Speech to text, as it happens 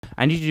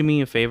I need you to do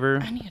me a favor.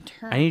 I need a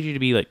turn. I need you to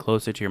be like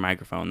closer to your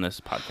microphone this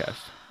podcast.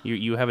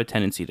 You have a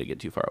tendency to get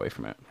too far away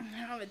from it. I don't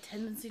have a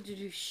tendency to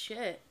do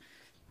shit.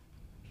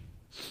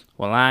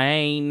 Well, I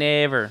ain't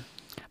never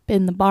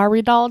Been the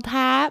Barbie doll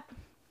type.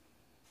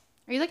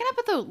 Are you looking up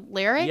at the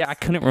lyrics? Yeah, I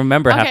couldn't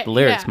remember half the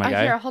lyrics, my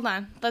guy. Here, hold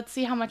on. Let's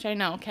see how much I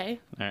know, okay?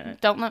 All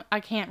right. I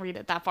can't read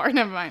it that far.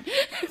 Never mind.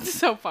 It's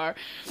so far.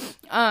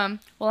 Well,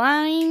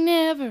 I ain't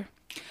never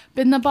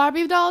been the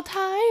Barbie doll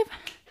type.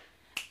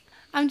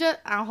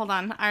 Hold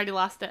on. I already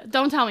lost it.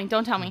 Don't tell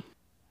me.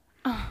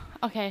 Oh,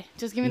 okay,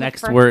 just give me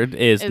Next the first word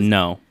is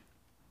no.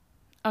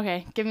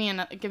 Okay, give me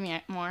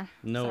more.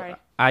 No, Sorry.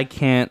 I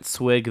can't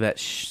swig that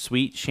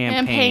sweet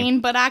champagne.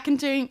 But I can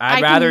drink.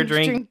 I'd rather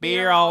drink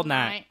beer all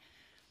night.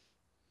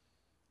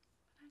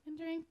 I can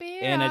drink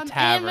beer In a in a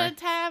tavern,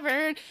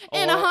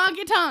 in a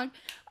honky tonk,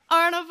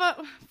 or in a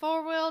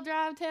four-wheel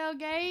drive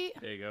tailgate.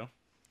 There you go.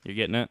 You're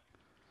getting it?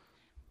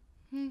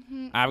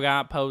 Mm-hmm. I've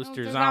got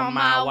posters on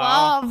my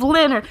wall. Of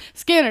Leonard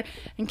Skinner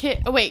and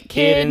Kid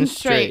and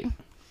Straight.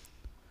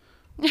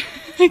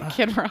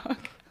 Kid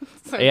Rock.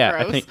 So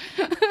Yeah, gross. I think.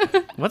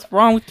 What's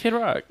wrong with Kid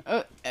Rock?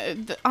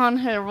 On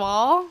her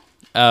wall.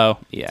 Oh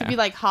yeah. To be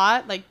like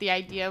hot, like the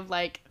idea of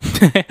like.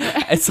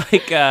 it's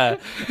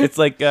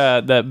like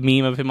the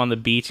meme of him on the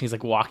beach. And he's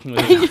like walking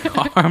with his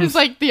arms. It's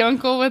like the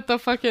uncle with the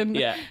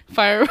fucking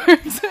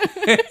fireworks.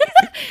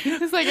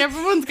 It's like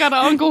everyone's got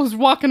an uncle who's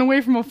walking away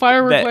from a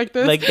firework like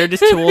this. Like they're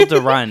just too old to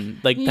run.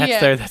 Like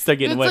that's their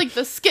getting away. It's like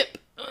the skip.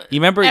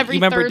 You remember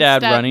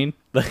Dad step. running?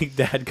 Like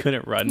Dad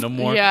couldn't run no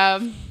more. Yeah.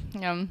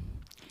 In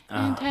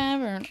a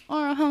tavern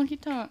or a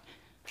honky tonk.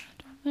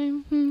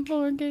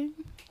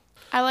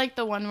 I like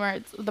the one where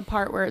it's the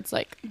part where it's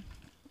like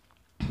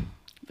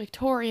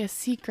Victoria's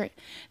Secret.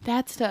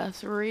 That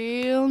stuff's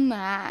real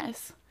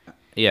nice.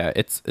 Yeah,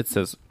 it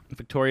says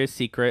Victoria's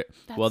Secret.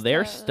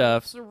 Their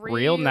stuff's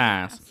real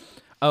nice.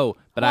 Oh,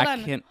 but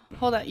can't.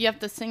 Hold on, you have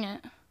to sing it.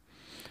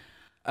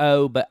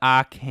 Oh, but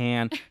I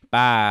can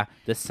buy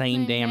the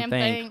same damn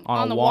thing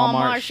on a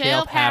Walmart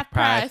shelf half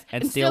price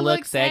and still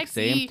look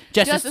sexy,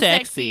 just as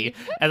sexy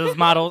as those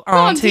models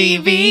on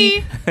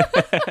TV.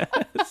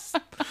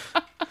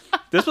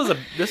 This was a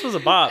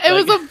bop. It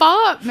was a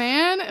bop,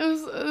 man. It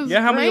was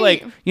yeah, how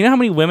great. many how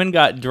many women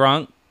got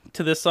drunk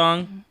to this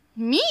song?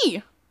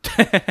 Me.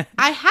 I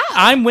have.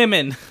 I'm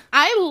women.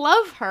 I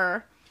love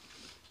her.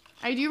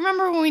 I do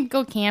remember when we'd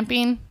go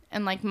camping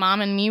and like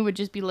mom and me would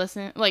just be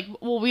listening,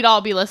 we'd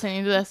all be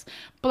listening to this.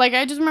 But like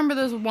I just remember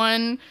this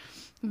one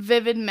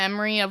vivid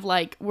memory of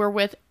like we're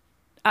with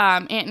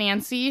Aunt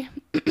Nancy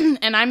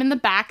and I'm in the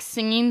back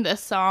singing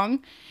this song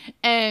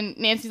and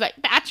Nancy's like,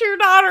 "That's your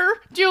daughter,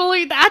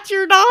 Julie, that's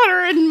your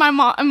daughter." And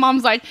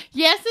mom's like,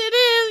 "Yes it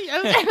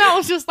is." And I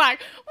was just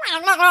like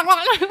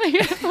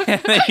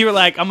you were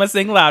like, "I'm gonna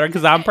sing louder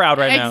because I'm proud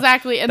right now."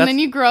 Exactly. And then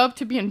you grow up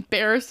to be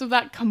embarrassed of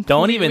that completely.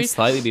 Don't even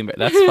slightly be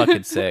embarrassed. That's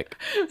fucking sick.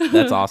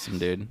 That's awesome,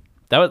 dude.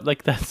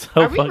 That's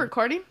so Are we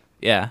recording?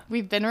 Yeah.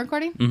 We've been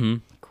recording? Mm-hmm.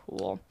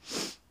 Cool.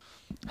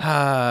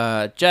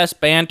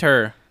 Just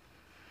banter.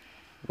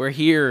 We're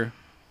here.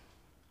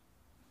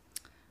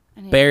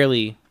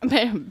 Barely.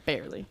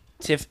 Barely.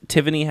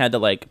 Tiffany had to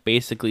like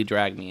basically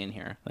drag me in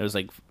here. It was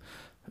like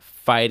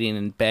fighting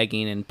and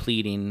begging and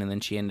pleading, and then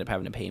she ended up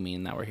having to pay me,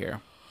 and now we're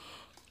here.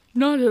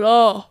 Not at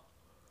all.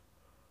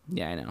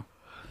 Yeah, I know.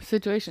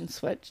 Situation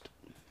switched.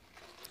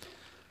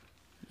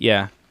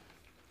 Yeah.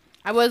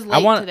 I was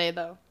late today,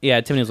 though. Yeah,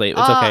 Tiffany was late.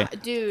 It's okay.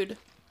 Dude,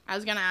 I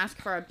was going to ask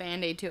for a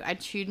Band-Aid, too. I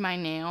chewed my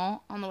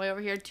nail on the way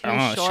over here too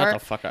short. Shut the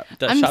fuck up.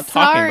 I'm Stop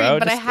sorry, talking, bro.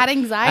 But I had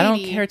anxiety. I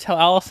don't care. Tell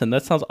Allison.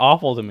 That sounds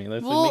awful to me.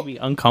 That's make me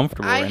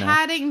uncomfortable right now. I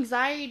had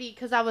anxiety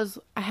because I was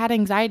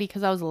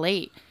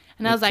late.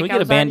 And I was Can like, we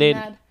get a Band-Aid,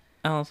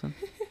 Allison?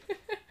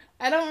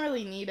 I don't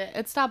really need it.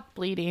 It stopped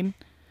bleeding.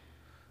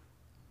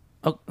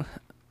 Oh,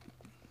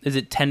 is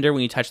it tender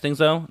when you touch things,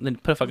 though? Then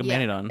put a fucking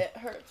Band-Aid on. It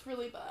hurts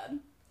really bad.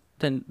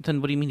 Then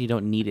what do you mean you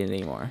don't need it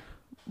anymore?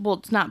 Well,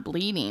 it's not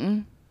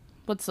bleeding.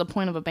 What's the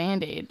point of a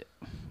Band-Aid?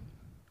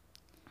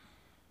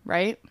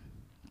 Right?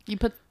 You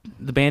put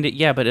the Band-Aid,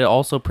 yeah, but it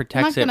also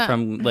protects it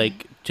from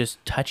like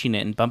just touching it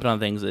and bumping on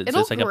things. It's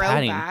just like a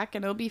padding. It'll grow back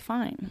and it'll be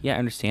fine. Yeah, I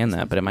understand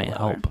that, but it might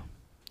help.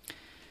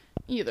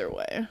 Either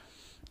way,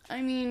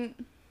 I mean,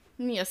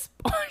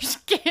 Neosporin,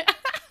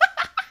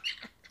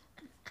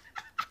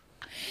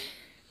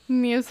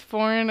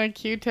 a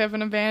Q-tip,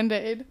 and a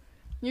Band-Aid.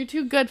 You're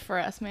too good for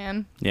us,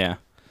 man. Yeah.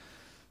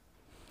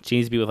 She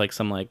needs to be with like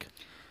some like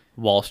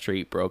Wall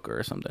Street broker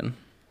or something.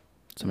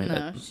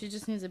 She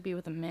just needs to be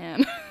with a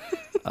man.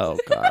 Oh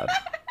God.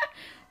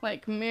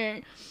 Like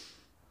me.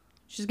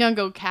 She's gonna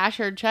go cash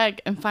her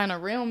check and find a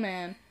real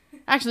man.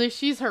 Actually,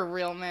 she's her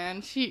real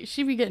man. She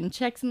be getting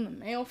checks in the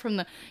mail from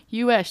the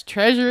U.S.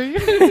 Treasury.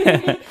 There's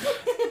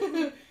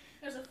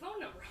a phone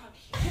number on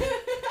here.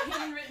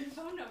 Handwritten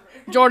phone number.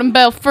 Jordan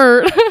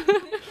Belfort.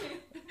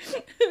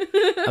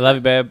 I love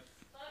you, babe.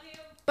 Love you.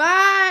 Bye.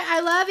 I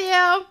love you.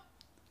 Love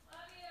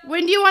you.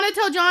 When do you want to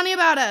tell Johnny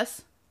about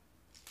us?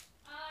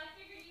 I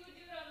figured you would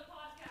do it on the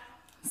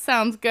podcast.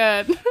 Sounds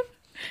good.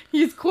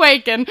 He's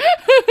quaking.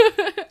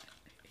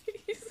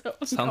 He's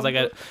Sounds like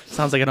I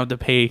don't have to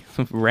pay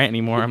rent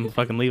anymore. I'm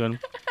fucking leaving.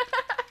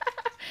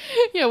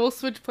 Yeah, we'll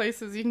switch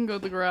places. You can go to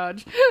the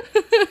garage.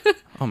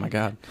 Oh my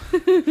god.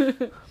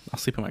 I'll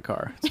sleep in my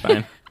car. It's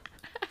fine.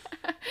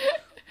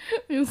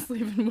 You'll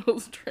sleep in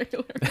Will's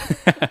trailer.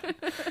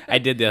 I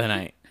did the other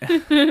night.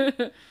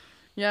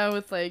 Yeah,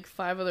 with like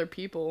 5 other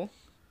people.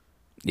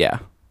 Yeah.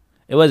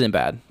 It wasn't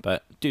bad,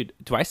 but dude,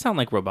 do I sound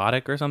like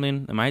robotic or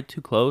something? Am I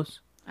too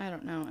close? I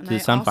don't know. And Does the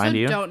sun find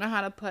you? I also don't know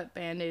how to put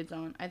Band-Aids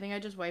on. I think I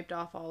just wiped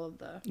off all of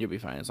the... You'll be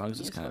fine as long as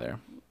it's kind of there.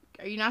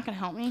 Are you not going to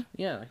help me?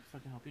 Yeah, I can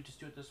fucking help you. Just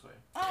do it this way.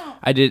 Oh.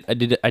 I do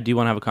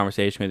want to have a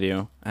conversation with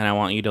you, and I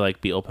want you to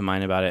like be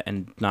open-minded about it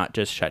and not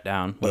just shut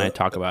down when I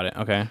talk about it,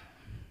 okay?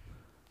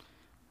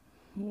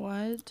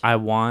 What? I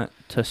want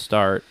to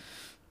start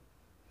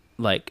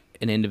like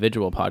an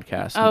individual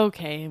podcast.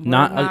 Okay, we're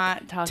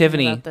not talking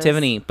Tiffany, about this.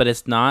 Tiffany, but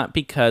it's not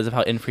because of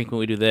how infrequent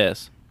we do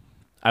this.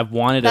 I've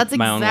wanted That's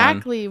my own one.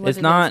 exactly what it's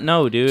it not. is.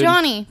 No, dude.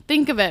 Johnny,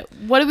 think of it.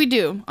 What do we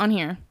do on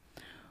here?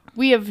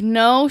 We have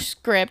no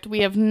script. We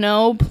have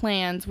no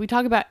plans. We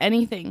talk about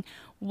anything.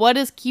 What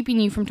is keeping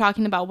you from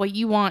talking about what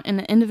you want in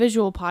an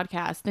individual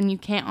podcast and you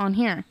can't on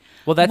here?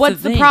 Well, that's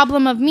what's the thing.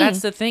 problem of me?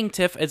 That's the thing,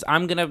 Tiff. Is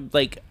I'm gonna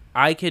like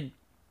I could.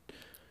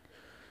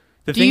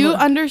 Do you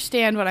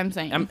understand what I'm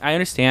saying? I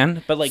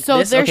understand, but like so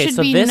this, there okay, should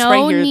so be this no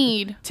right here,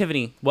 need.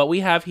 Tiffany, what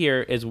we have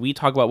here is we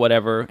talk about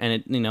whatever, and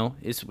it,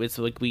 it's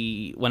like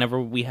whenever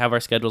we have our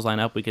schedules line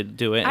up, we could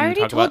do it. I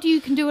already told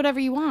you can do whatever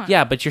you want.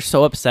 Yeah, but you're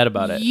so upset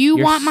about it. You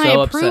You're want my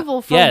so approval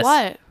upset. for Yes.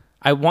 what?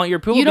 I want your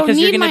approval You don't because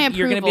need you're my gonna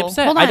be approval.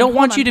 upset. Hold I don't on,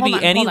 want hold you to on, be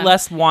hold on, any hold on.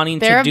 less wanting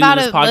They're to do about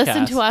this to podcast.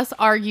 listen to us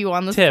argue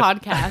on this Tiff.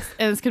 podcast,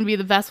 and it's gonna be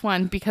the best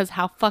one because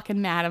how fucking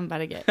mad I'm about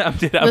to get. I'm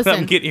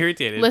Listen, getting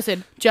irritated.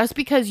 Listen, just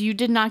because you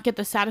did not get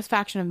the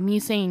satisfaction of me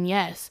saying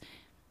yes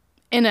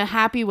in a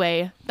happy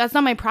way, that's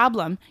not my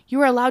problem.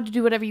 You are allowed to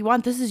do whatever you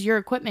want. This is your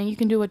equipment. You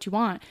can do what you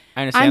want.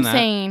 I understand I'm that.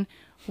 saying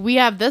we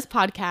have this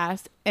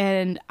podcast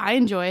and I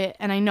enjoy it,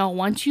 and I know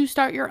once you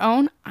start your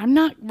own,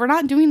 we're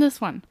not doing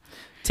this one.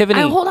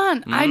 Tiffany, Hold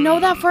on. I know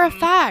that for a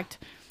fact.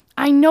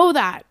 I know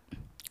that.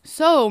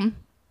 So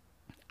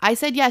I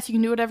said, yes, you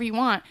can do whatever you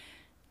want.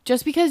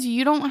 Just because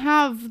you don't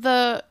have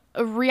the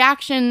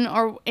reaction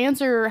or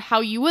answer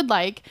how you would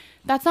like,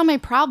 that's not my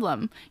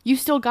problem. You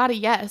still got a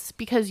yes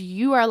because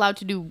you are allowed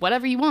to do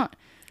whatever you want.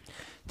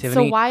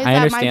 Tiffany, so why is I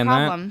that understand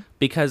my problem? that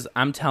because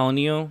I'm telling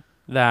you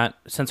that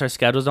since our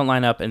schedules don't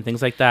line up and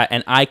things like that,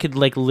 and I could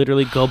like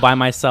literally go by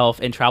myself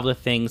and travel to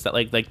things that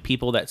like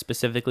people that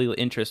specifically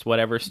interest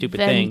whatever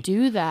stupid Then thing.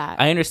 do that.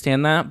 I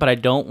understand that, but I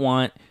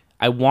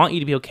want you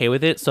to be okay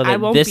with it so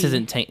that this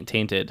isn't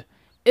tainted.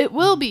 It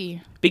will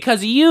be. Because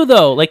of you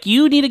though, like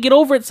you need to get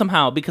over it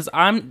somehow because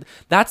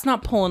that's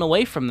not pulling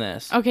away from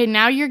this. Okay,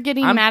 now you're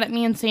getting mad at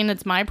me and saying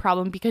it's my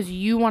problem because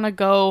you want to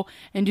go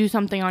and do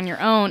something on your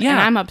own, and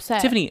I'm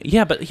upset. Tiffany,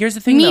 yeah, but here's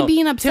the thing Me though.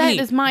 being upset Tiffany,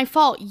 is my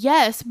fault,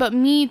 yes, but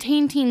me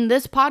tainting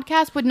this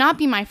podcast would not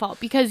be my fault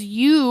because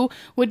you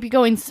would be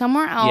going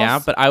somewhere else. yeah,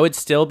 but I would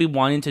still be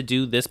wanting to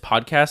do this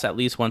podcast at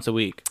least once a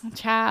week.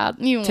 Chad,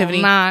 you Tiffany,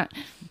 will not.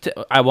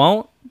 I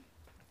won't.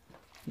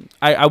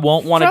 I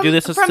won't want to do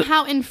this. From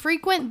how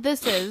infrequent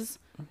this is,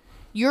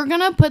 you're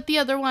going to put the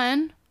other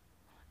one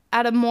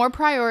at a more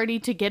priority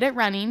to get it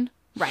running,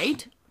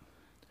 right?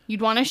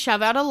 You'd want to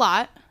shove out a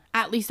lot,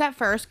 at least at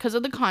first, because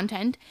of the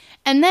content.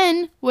 And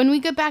then, when we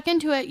get back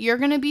into it, you're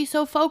going to be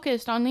so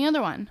focused on the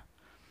other one.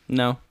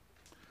 No.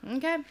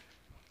 Okay.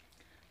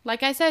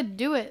 Like I said,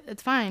 do it.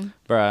 It's fine.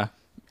 Bruh.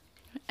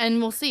 And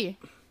we'll see.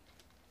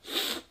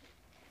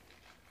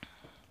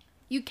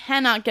 You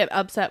cannot get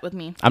upset with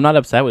me. I'm not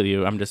upset with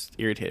you. I'm just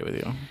irritated with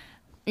you.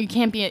 You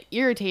can't be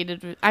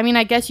irritated. I mean,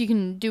 I guess you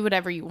can do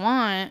whatever you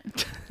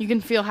want. You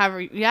can feel however,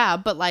 yeah,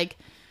 but like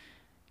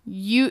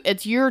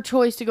it's your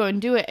choice to go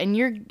and do it, and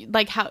you're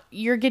like how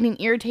you're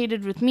getting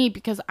irritated with me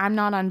because I'm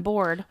not on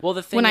board. Well,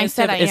 the thing when is,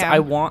 I said I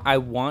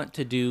want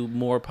to do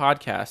more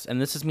podcasts,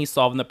 and this is me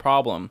solving the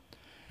problem.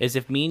 Is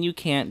if me and you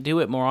can't do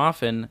it more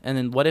often, and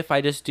then what if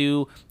I just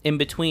do in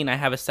between? I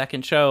have a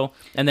second show,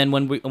 and then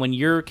when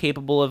you're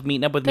capable of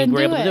meeting up with me,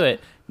 we're able to do it.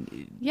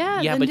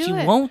 Yeah, but you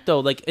won't though.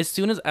 Like as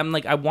soon as I'm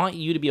like, I want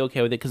you to be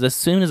okay with it because as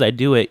soon as I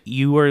do it,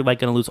 you are like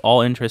gonna lose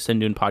all interest in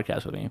doing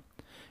podcasts with me.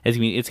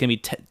 It's gonna be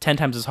 10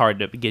 times as hard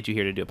to get you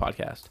here to do a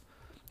podcast.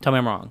 Tell me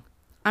I'm wrong.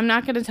 I'm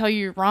not gonna tell you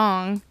you're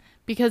wrong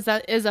because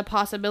that is a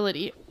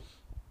possibility,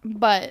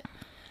 but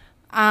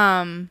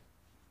I'm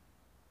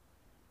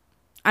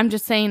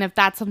just saying if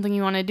that's something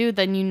you want to do,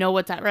 then you know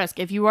what's at risk.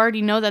 If you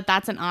already know that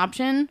that's an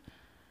option,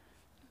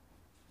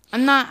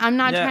 I'm not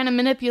trying to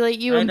manipulate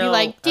you and be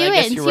like, do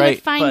it and see what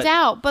finds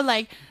out. But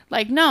like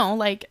no,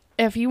 like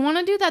if you want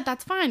to do that,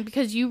 that's fine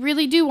because you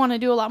really do want to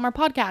do a lot more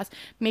podcasts.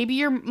 Maybe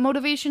your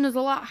motivation is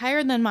a lot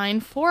higher than mine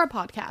for a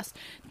podcast.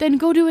 Then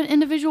go do an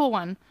individual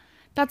one.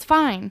 That's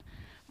fine.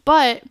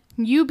 But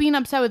you being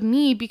upset with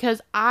me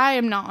because I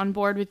am not on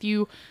board with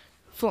you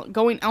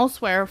going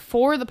elsewhere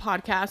for the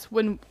podcast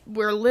when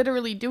we're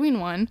literally doing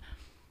one,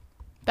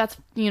 that's,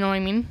 you know what I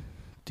mean?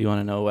 Do you want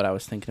to know what I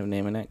was thinking of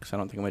naming it? Because I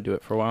don't think I'm going to do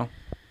it for a while.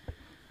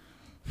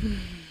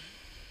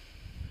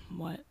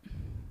 What?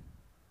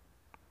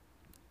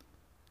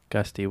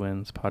 Gusty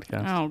Wins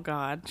podcast. Oh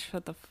God,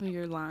 shut the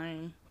you're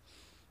lying.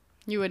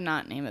 You would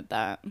not name it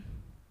that.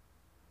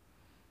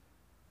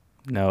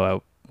 No, I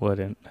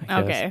wouldn't.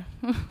 I guess.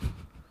 Okay.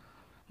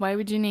 Why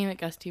would you name it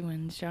Gusty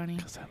Wins, Johnny?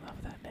 Because I love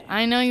that name.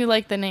 I know you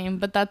like the name,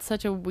 but that's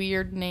such a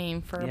weird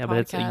name for a podcast. Yeah, but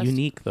it's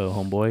unique though,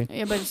 homeboy.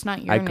 Yeah, but it's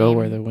not your I name. go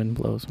where the wind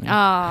blows me.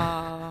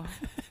 Oh.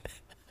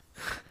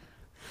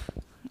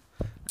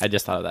 I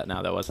just thought of that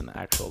now. That wasn't an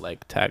actual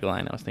like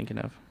tagline I was thinking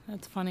of.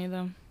 That's funny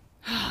though.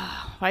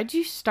 Why'd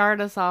you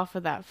start us off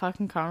with that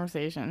fucking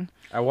conversation?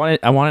 I wanted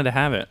to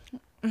have it.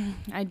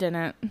 I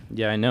didn't.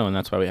 Yeah, I know, and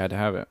that's why we had to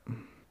have it.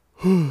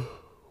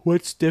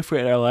 What's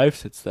different in our life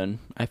since then?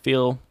 I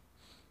feel.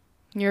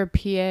 You're a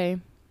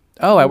PA.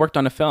 Oh, I worked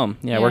on a film.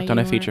 Yeah, I Yeah, worked on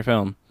you a feature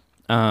film.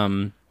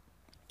 For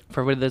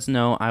everybody that doesn't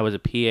know, I was a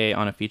PA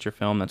on a feature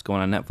film that's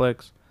going on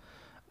Netflix.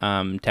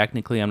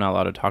 Technically, I'm not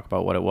allowed to talk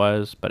about what it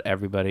was, but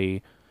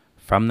everybody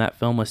from that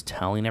film was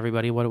telling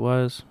everybody what it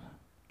was.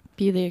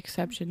 Be the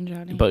exception,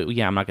 Johnny. But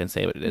yeah, I'm not going to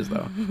say what it is,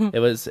 though. It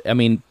was,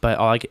 but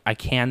all I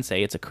can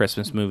say, it's a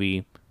Christmas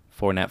movie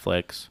for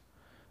Netflix.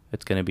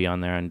 It's going to be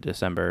on there in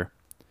December.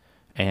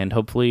 And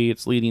hopefully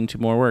it's leading to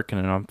more work,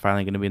 and I'm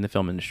finally going to be in the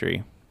film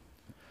industry.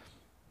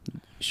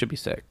 Should be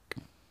sick.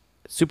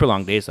 Super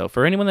long days, though.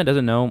 For anyone that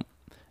doesn't know,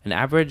 an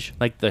average,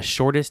 like the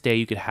shortest day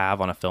you could have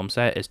on a film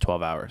set is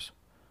 12 hours.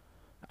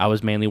 I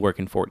was mainly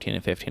working 14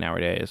 and 15-hour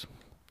days.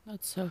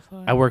 That's so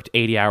fun. I worked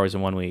 80 hours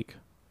in 1 week.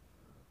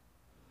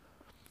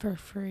 For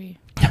free.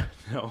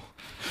 No.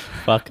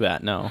 Fuck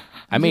that, no.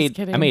 I I'm made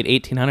just kidding.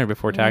 $1,800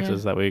 before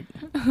taxes that week.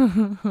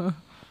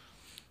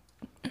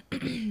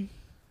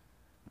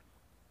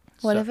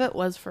 What if it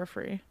was for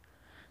free?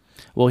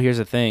 Well, here's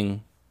the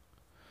thing.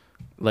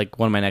 Like,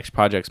 one of my next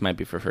projects might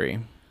be for free.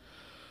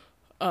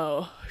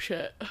 Oh,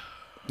 shit.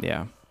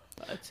 Yeah.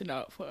 That's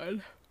not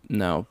fun.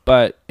 No,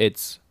 but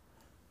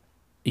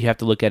you have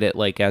to look at it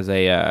like as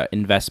a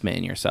investment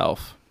in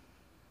yourself.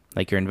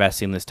 Like you're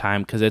investing this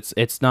time, because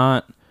it's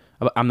not,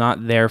 I'm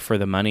not there for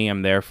the money.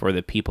 I'm there for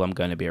the people I'm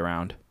going to be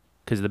around,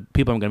 because the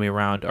people I'm going to be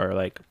around are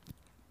like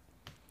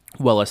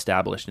well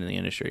established in the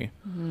industry.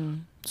 Mm-hmm.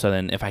 So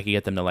then if I could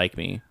get them to like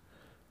me,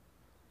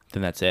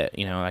 then that's it.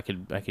 You know, I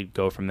could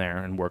go from there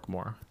and work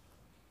more.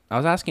 I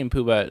was asking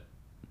Pooba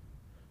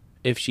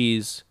if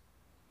she's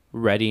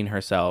readying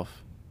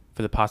herself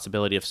for the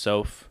possibility of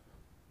Soph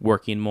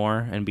working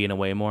more and being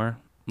away more,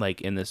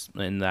 like in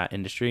that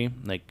industry,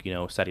 like, you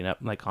know, setting up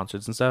like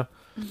concerts and stuff.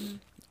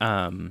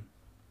 Mm-hmm.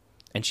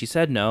 And she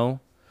said no,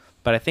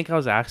 but I think I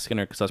was asking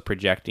her because I was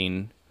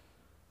projecting,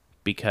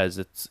 because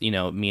it's, you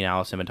know, me and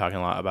Allison have been talking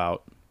a lot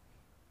about,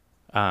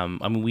 I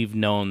mean, we've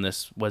known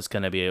this was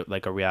going to be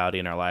like a reality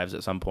in our lives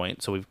at some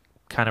point. So we've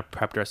kind of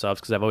prepped ourselves,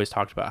 because I've always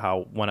talked about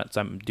how once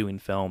I'm doing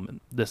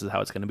film, this is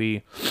how it's going to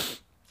be.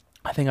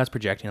 I think I was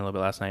projecting a little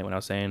bit last night when I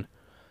was saying,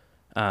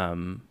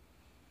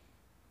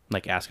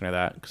 like asking her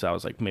that, because I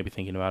was like maybe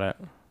thinking about it,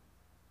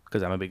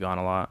 because I'm going to be gone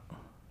a lot.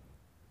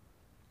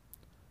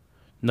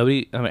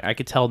 Nobody, I mean, I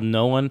could tell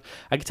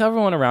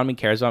everyone around me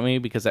cares about me,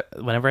 because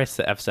whenever I've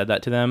said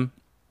that to them,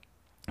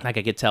 like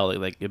I could tell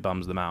like it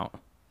bums them out.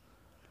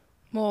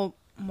 Well,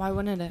 why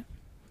wouldn't it?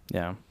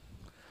 Yeah.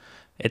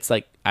 It's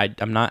like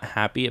I'm not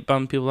happy it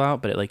bummed people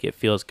out, but it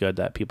feels good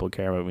that people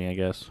care about me, I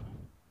guess.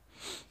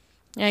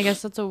 Yeah, I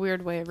guess that's a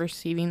weird way of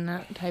receiving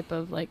that type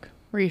of like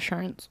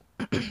reassurance.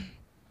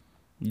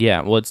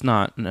 Yeah, well, it's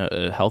not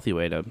a healthy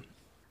way to.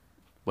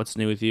 What's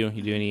new with you?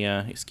 You do any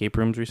escape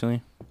rooms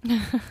recently?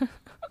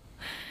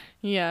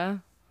 Yeah,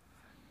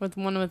 with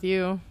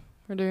you.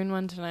 We're doing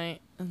one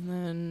tonight, and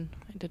then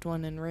I did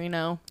one in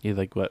Reno. You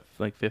like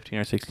 15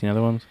 or 16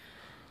 other ones?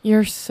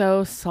 You're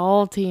so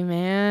salty,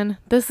 man.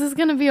 This is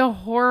gonna be a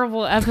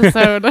horrible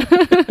episode.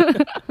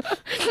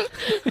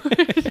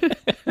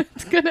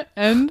 It's gonna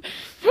end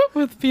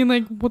with being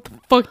like, "What the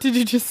fuck did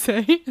you just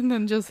say?" And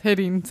then just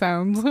hitting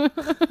sounds.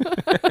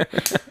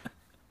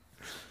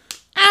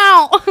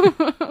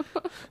 Ow!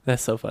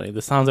 That's so funny.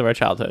 The sounds of our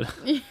childhood.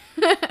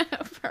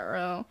 For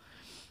real.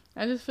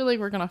 I just feel like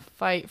we're gonna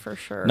fight for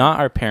sure. Not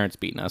our parents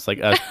beating us,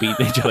 like us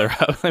beating each other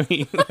up. Let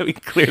me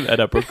clear that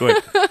up real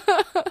quick.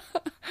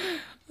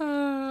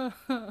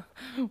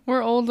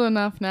 We're old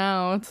enough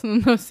now. It's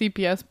no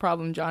CPS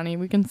problem, Johnny.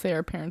 We can say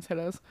our parents hit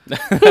us.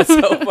 That's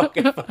so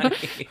fucking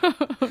funny.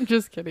 I'm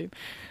just kidding.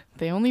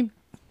 They only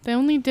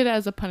did it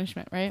as a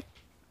punishment, right?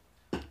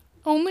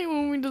 Only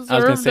when we deserved it. I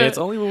was gonna say it's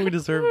only when we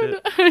deserved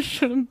it. I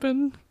should have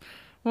been.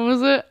 What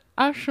was it?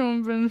 I shouldn't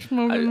have been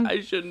smoking.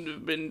 I shouldn't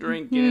have been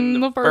drinking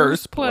in the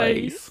first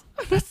place.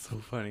 That's so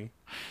funny.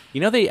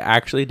 You know they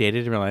actually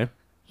dated in real life?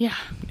 Yeah.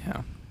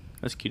 Yeah.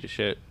 That's cute as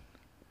shit.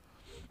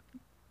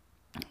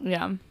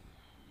 Yeah.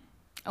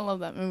 I love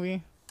that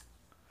movie.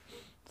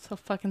 So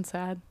fucking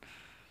sad.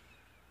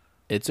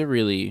 It's a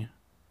really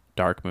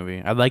dark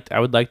movie. I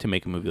would like to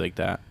make a movie like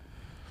that.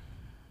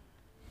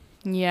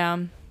 Yeah.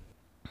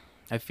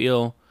 I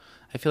feel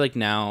like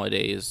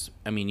nowadays,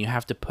 I mean, you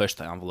have to push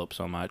the envelope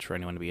so much for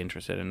anyone to be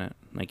interested in it.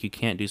 Like, you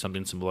can't do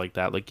something simple like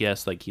that. Like,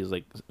 yes, like he's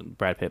like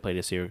Brad Pitt played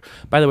a serial.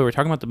 By the way, we're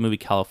talking about the movie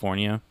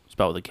California,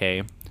 spelled with a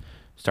K.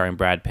 starring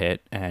Brad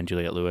Pitt and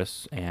Juliette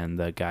Lewis and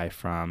the guy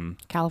from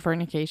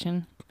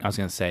Californication. I was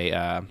gonna say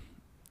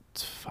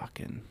it's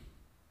fucking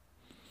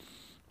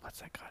what's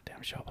that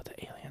goddamn show about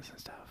the aliens and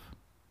stuff?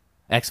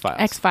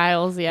 X-Files.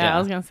 X-Files, Yeah. I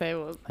was gonna say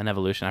An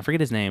Evolution. I forget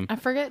his name. I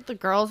forget the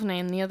girl's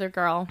name. The other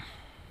girl.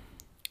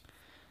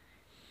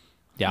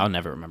 Yeah, I'll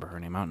never remember her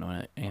name. I don't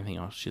know anything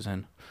else she's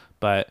in.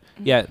 But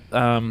yeah,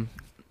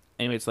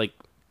 anyway, it's like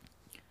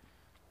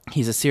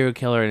he's a serial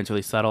killer and it's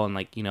really subtle and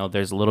like, you know,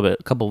 there's a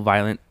couple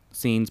violent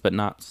scenes, but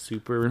not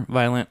super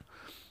violent.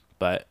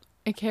 But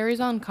it carries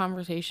on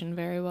conversation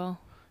very well.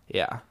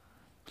 Yeah,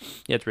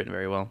 it's written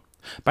very well.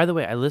 By the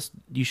way,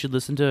 you should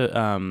listen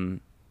to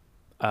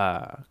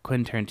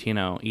Quentin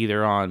Tarantino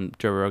either on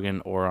Joe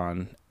Rogan or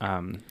on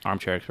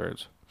Armchair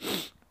Experts.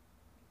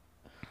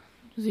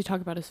 Does he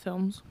talk about his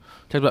films?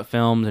 Talks about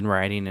films and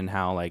writing and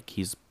how like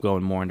he's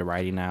going more into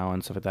writing now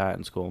and stuff like that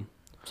in school.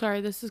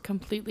 Sorry, this is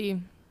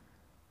completely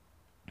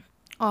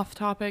off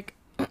topic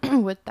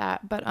with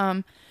that,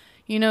 but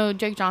you know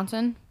Jake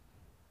Johnson?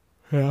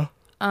 Yeah.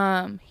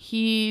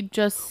 He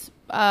just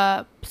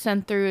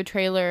sent through a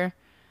trailer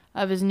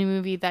of his new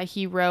movie that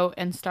he wrote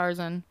and stars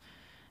in.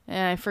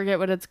 And I forget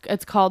what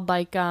it's called,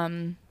 like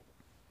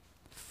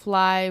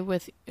Fly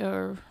with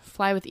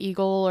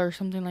Eagle or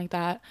something like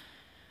that.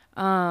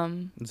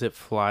 Is it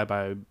Fly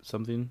by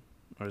something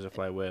or is it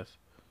Fly with?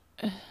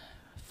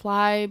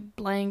 Fly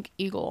blank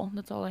Eagle.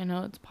 That's all I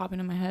know. It's popping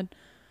in my head.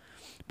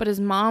 But his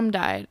mom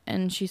died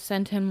and she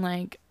sent him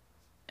like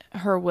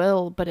her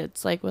will, but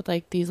it's like with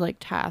like these like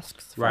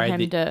tasks for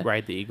him to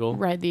ride the eagle.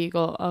 Ride the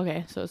eagle.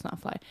 Okay, so it's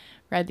not fly.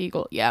 Ride the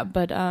eagle. Yeah,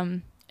 but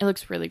it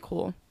looks really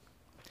cool.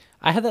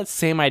 I had that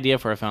same idea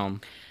for a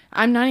film.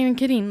 I'm not even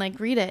kidding. Like,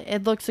 read it.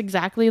 It looks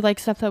exactly like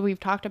stuff that we've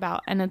talked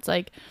about, and it's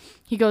like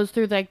he goes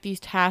through like these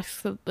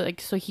tasks like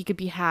so he could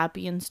be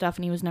happy and stuff,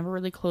 and he was never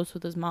really close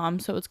with his mom,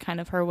 so it's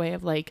kind of her way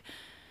of like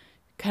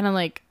kind of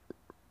like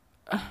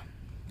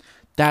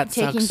that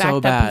taking sucks back so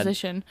that bad.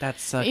 position. That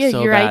sucks yeah,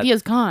 so your bad.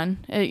 idea's gone.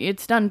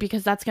 It's done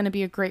because that's going to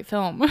be a great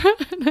film.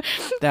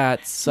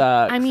 That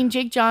sucks. I mean,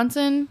 Jake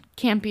Johnson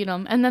can't beat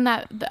him. And then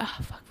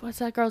what's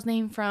that girl's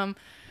name from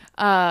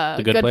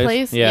The Good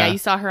Place? Yeah, you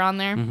saw her on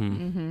there.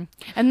 Mm-hmm.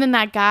 And then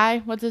that guy,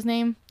 what's his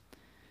name?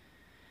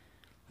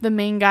 The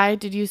main guy.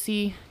 Did you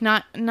see?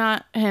 Not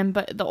him,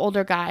 but the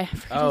older guy.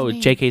 Oh,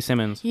 J.K.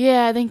 Simmons.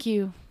 Yeah, thank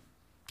you.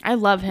 I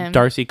love him.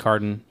 Darcy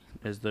Carden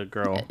is the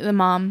girl. The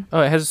mom.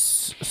 Oh, it has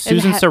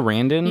Susan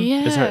Sarandon.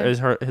 Yeah.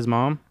 Is his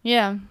mom?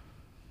 Yeah.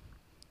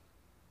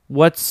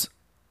 What's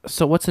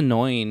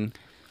annoying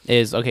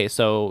is, okay,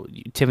 so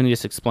Tiffany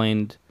just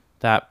explained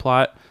that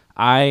plot.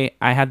 I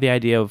had the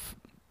idea of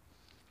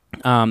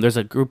there's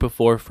a group of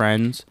 4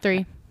 friends.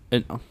 3.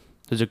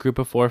 There's a group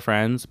of 4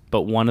 friends,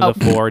 but one of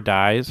the 4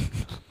 dies.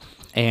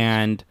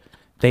 And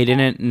they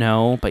didn't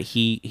know, but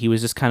he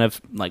was just kind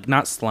of like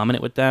not slumming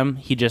it with them.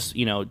 He just,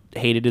 you know,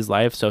 hated his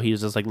life. So he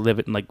was just like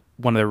living like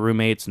one of their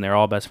roommates and they're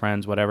all best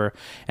friends, whatever.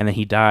 And then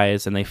he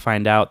dies and they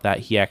find out that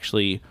he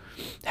actually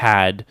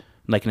had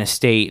like an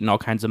estate and all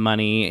kinds of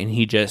money. And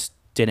he just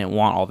didn't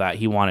want all that.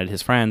 He wanted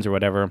his friends or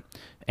whatever.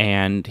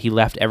 And he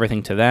left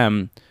everything to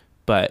them,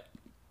 but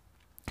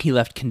he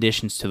left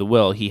conditions to the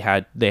will.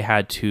 They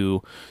had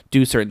to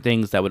do certain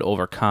things that would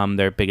overcome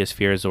their biggest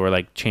fears or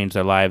like change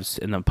their lives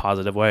in a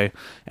positive way.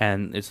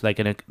 And it's like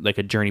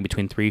a journey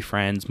between 3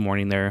 friends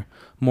mourning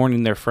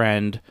their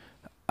friend,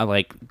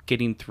 like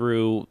getting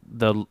through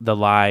the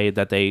lie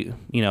that they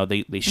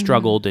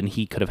struggled and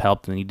he could have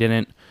helped and he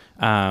didn't,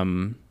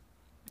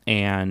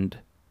 and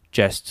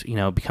just, you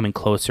know, becoming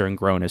closer and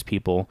grown as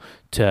people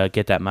to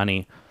get that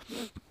money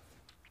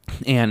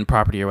and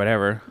property or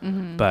whatever.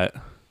 But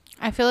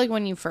I feel like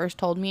when you first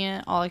told me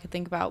it, all I could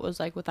think about was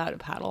like Without a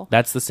Paddle.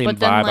 That's the same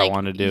vibe I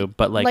want to do,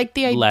 but like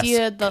the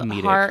idea, the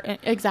comedic. heart,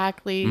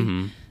 exactly,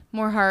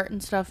 more heart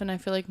and stuff, and I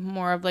feel like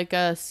more of like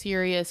a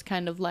serious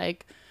kind of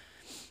like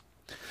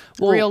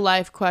real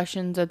life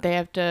questions that they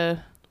have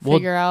to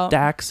figure out.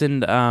 Dax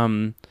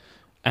and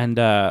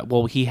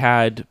he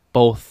had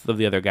both of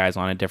the other guys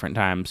on at different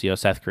times. You know,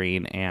 Seth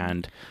Green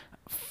and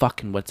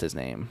fucking what's his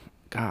name?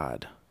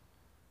 God,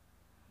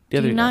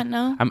 Do you not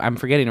know? I'm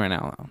forgetting right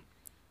now.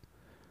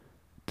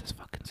 Just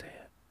fucking say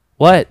it.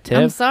 What, Tiff?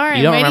 I'm sorry.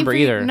 You don't remember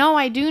either. No,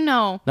 I do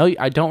know. No,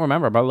 I don't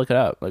remember. I'm about to look it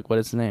up. Like, what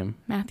is his name?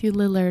 Matthew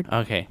Lillard.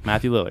 Okay,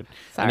 Matthew Lillard.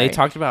 Sorry. And they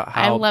talked about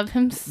how I love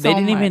him so they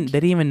didn't much. They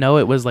didn't even know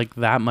it was like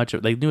that much.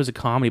 They knew it was a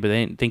comedy, but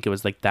they didn't think it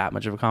was like that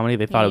much of a comedy.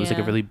 They thought it was like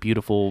a really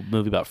beautiful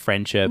movie about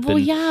friendship. Well,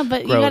 and yeah,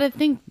 but growth. you gotta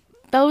think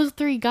those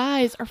 3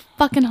 guys are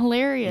fucking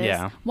hilarious.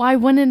 Yeah. Why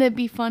wouldn't it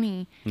be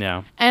funny?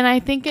 Yeah. And I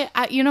think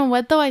you know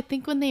what though? I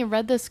think when they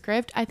read the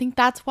script, I think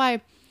that's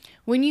why.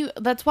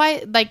 That's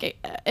why like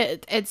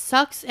it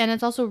sucks, and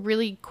it's also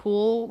really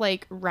cool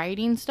like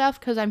writing stuff,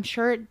 because I'm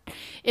sure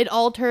it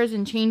alters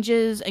and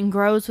changes and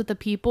grows with the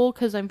people,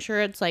 because I'm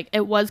sure it's like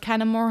it was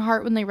kind of more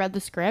heart when they read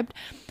the script.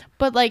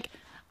 But like,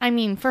 I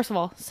mean, first of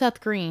all, Seth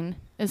Green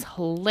is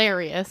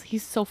hilarious.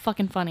 He's so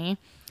fucking funny.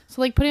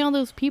 So like putting all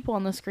those people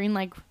on the screen,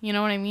 like, you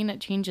know what I mean, it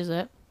changes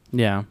it.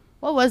 Yeah.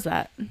 What was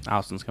that?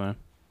 Allison's coming.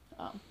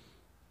 Oh.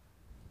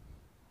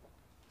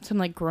 some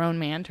like grown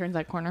man turns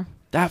that corner.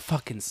 That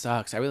fucking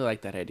sucks. I really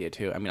like that idea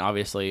too. I mean,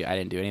 obviously I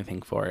didn't do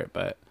anything for it,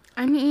 but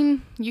I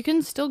mean, you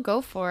can still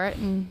go for it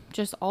and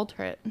just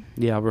alter it.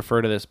 yeah, I'll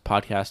refer to this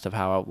podcast of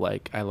how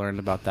I learned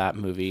about that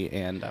movie,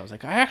 and I was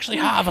like, I actually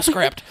have a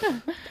script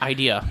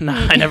idea. No,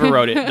 I never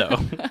wrote it though.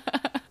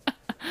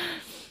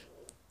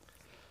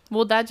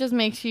 Well, that should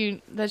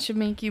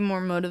make you more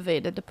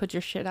motivated to put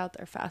your shit out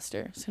there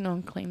faster, so no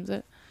one claims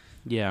it.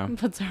 Yeah, And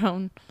puts their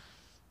own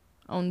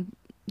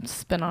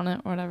spin on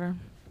it or whatever.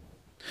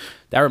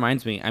 that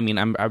reminds me. I mean,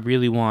 I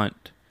really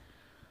want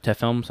to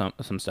film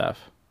some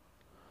stuff,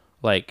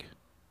 like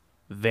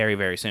very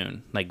very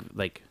soon, like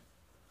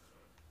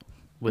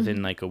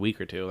within like a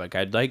week or two. Like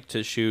I'd like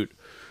to shoot.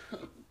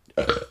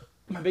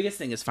 My biggest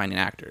thing is finding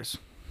actors,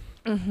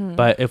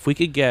 but if we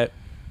could get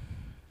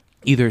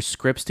either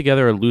scripts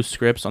together or loose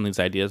scripts on these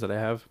ideas that I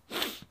have,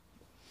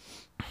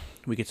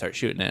 we could start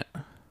shooting it.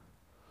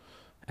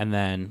 And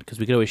then, because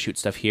we could always shoot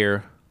stuff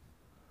here.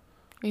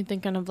 Are you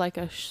thinking of like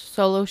a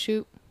solo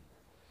shoot?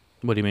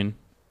 What do you mean?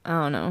 I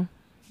don't know.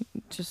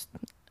 Just,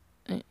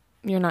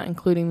 you're not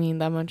including me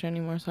that much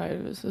anymore, so I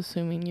was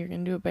assuming you're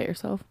going to do it by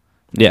yourself.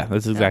 Yeah,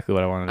 that's exactly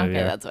what I wanted to do.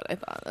 Okay, that's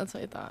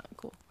what I thought.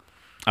 Cool.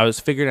 I was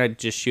figuring I'd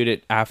just shoot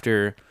it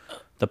after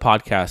the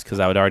podcast because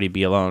I would already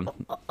be alone.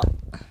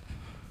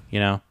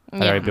 You know?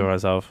 I'd already be by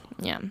myself.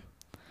 Yeah.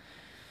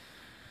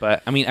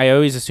 But, I mean, I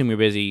always assume you're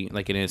busy,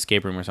 like in an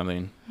escape room or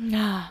something.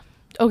 Yeah.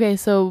 Okay,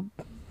 so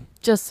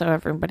just so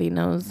everybody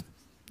knows,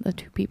 the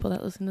two people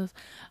that listen to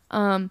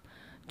this,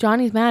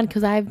 Johnny's mad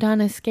because I've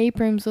done escape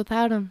rooms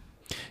without him.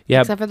 Yeah.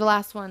 Except for the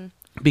last one.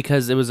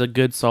 Because it was a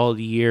good solid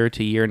year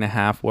to year and a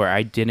half where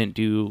I didn't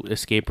do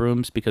escape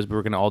rooms because we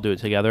were going to all do it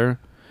together.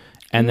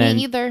 And Me then,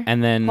 either.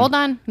 And then, hold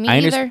on. Me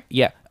either.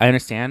 Yeah, I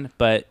understand.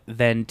 But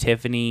then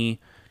Tiffany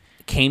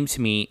came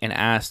to me and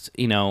asked,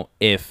 you know,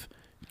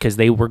 because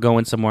they were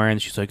going somewhere, and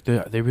she's like,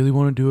 they really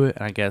want to do it.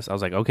 And I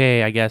was like,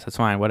 okay, I guess that's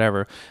fine,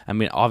 whatever. I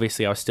mean,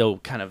 obviously, I was still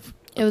kind of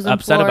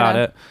upset about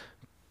it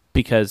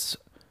because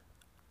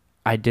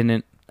I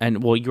didn't.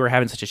 And well, you were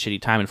having such a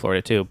shitty time in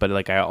Florida too. But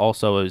like, I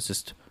also was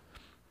just,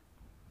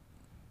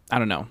 I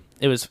don't know.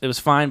 It was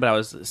fine, but I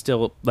was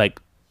still like,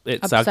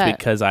 it upset. Sucked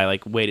because I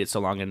like waited so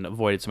long and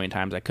avoided so many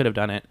times I could have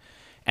done it.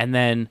 And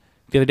then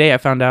the other day I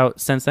found out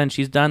since then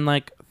she's done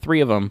like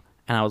 3 of them.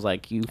 And I was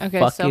like,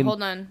 okay, so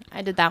hold on.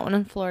 I did that one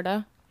in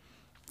Florida.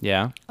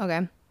 Yeah.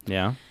 Okay.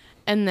 Yeah.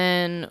 And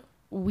then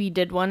we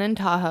did one in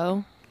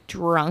Tahoe,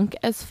 drunk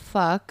as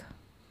fuck.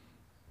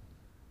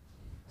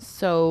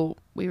 So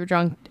we were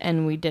drunk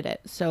and we did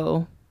it.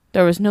 So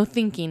there was no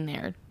thinking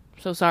there.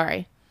 So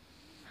sorry.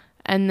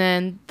 And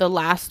then the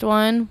last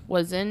one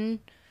was that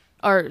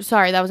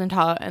was in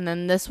Tahoe. And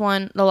then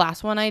the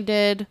last one I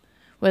did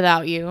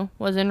without you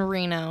was in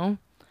Reno,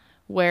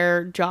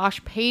 where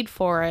Josh paid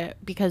for it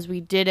because we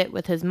did it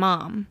with his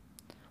mom.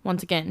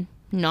 Once again,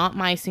 not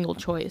my single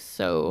choice.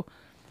 So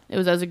it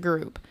was as a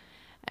group.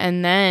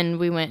 And then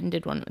we went and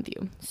did one with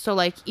you. So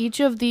like each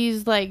of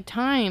these like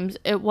times,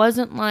 it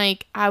wasn't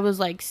like I was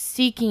like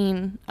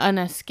seeking an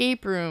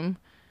escape room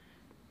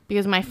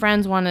because my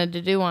friends wanted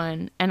to do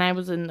one and I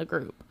was in the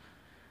group.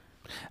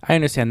 I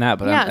understand that,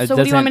 but yeah. So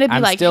what do you want me to be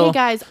like? Hey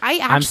guys, I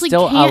actually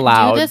can't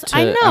do this.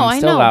 I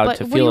know.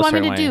 But what do you want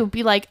me to do?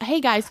 Be like, hey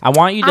guys, I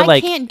want you to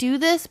I can't do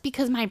this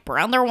because my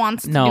brother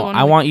wants to do it. No,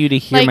 I want you to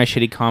hear my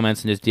shitty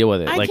comments and just deal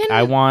with it. I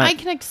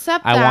can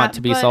accept that. I want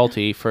to be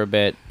salty for a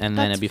bit and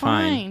then it'd be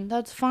fine.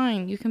 That's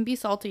fine. You can be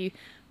salty,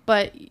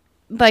 but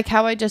like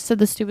how I just said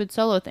the stupid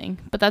solo thing.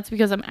 But that's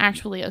because I'm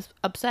actually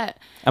upset.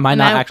 Am I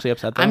not actually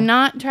upset though? I'm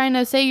not trying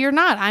to say you're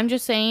not. I'm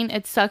just saying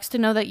it sucks to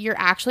know that you're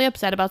actually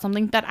upset about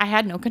something that I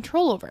had no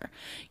control over.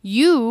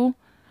 You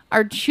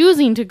are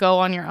choosing to go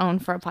on your own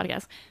for a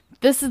podcast.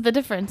 This is the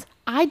difference.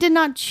 I did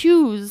not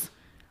choose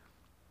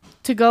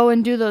to go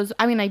and do those.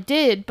 I mean, I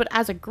did, but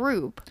as a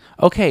group.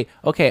 Okay.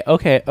 All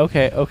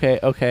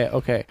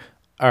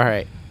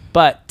right.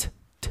 But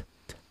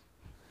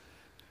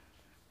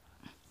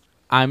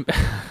I'm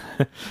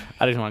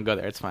I didn't want to go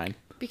there. It's fine.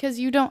 Because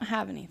you don't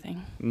have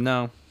anything.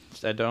 No,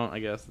 I don't. I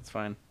guess it's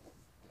fine.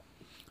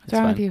 What's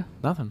wrong with you?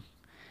 Nothing.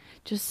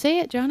 Just say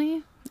it,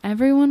 Johnny.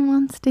 Everyone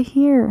wants to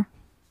hear.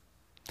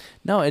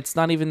 No, it's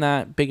not even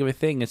that big of a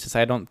thing. It's just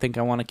I don't think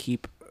I want to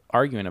keep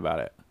arguing about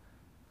it.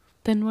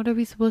 Then what are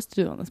we supposed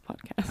to do on this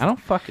podcast? I don't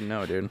fucking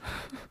know, dude.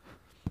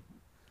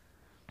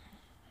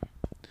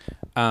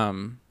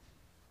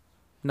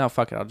 No,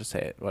 fuck it. I'll just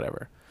say it.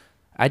 Whatever.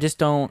 I just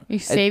don't. Are you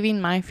saving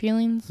my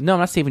feelings? No, I'm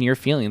not saving your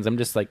feelings. I'm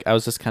just like I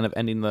was just kind of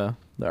ending the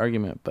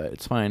argument, but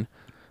it's fine.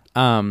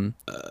 I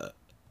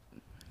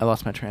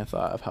lost my train of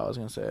thought of how I was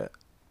gonna say it.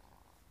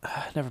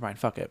 Never mind.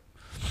 Fuck it.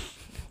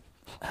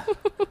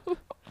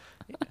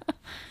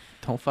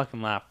 Don't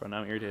fucking laugh, bro. Now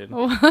I'm irritated.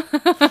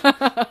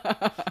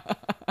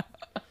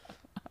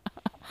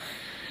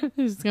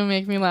 This is gonna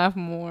make me laugh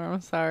more. I'm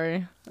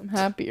sorry. I'm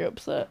happy you're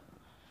upset.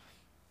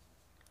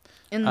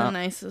 In the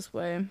nicest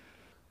way.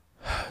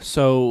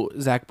 So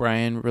Zach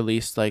Bryan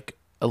released like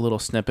a little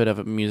snippet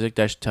of music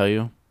that I should tell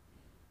you.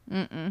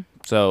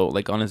 So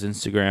like on his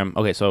Instagram.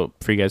 Okay, so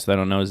for you guys that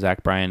don't know,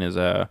 Zach Bryan is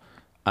a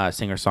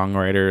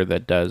singer-songwriter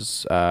that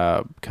does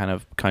kind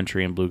of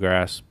country and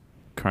bluegrass,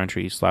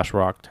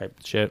 country/rock type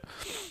shit.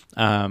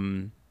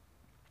 But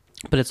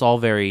it's all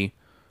very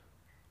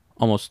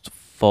almost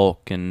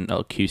folk and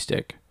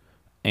acoustic.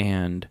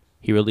 And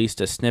he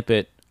released a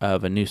snippet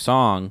of a new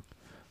song,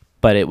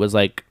 but it was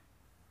like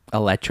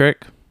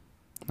electric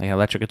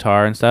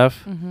guitar and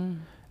stuff. Mm-hmm.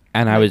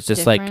 And I was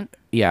just different.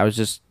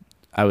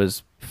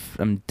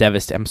 I'm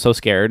devastated. I'm so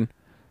scared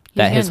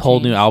that his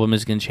whole new album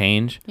is going to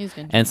change.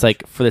 And it's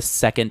like for the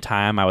second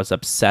time I was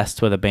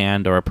obsessed with a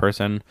band or a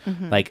person,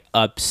 like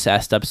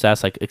obsessed,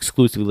 like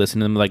exclusively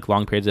listening to them like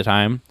long periods of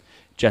time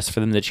just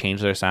for them to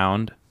change their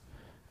sound.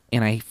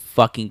 And I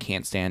fucking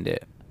can't stand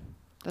it.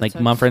 Like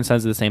Mumford &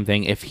 Sons the same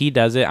thing. If he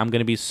does it, I'm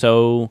going to be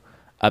so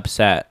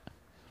upset.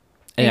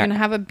 You're going to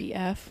have a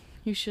BF.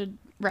 You should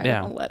write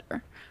him a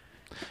letter.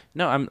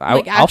 No, I'm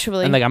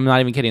actually. And like I'm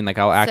not even kidding. Like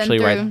I'll actually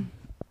write.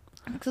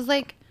 Because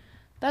like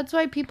that's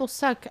why people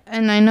suck.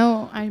 And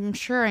I'm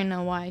sure I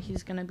know why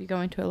he's going to be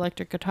going to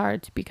electric guitar.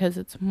 It's because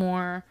it's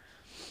more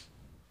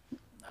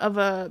of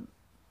a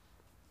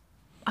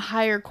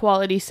higher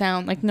quality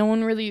sound. Like no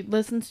one really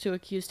listens to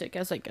acoustic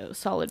as like a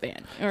solid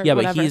band or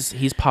whatever. But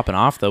he's popping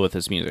off though with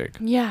his music.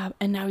 Yeah,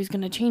 and now he's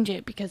going to change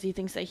it because he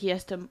thinks that he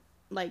has to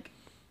like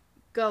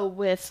go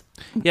with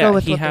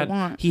what they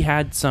want. He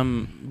had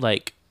some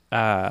like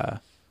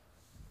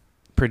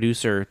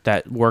producer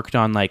that worked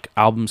on like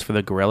albums for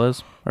the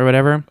Gorillaz or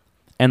whatever,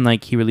 and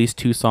like he released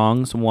 2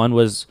 songs. One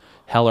was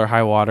Hell or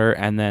High Water,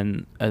 and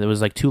then there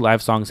was like 2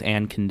 live songs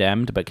and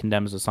Condemned, but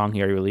Condemned is a song he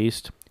already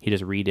released. He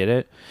just redid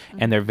it,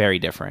 and they're very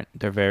different.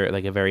 They're very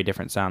like a very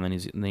different sound than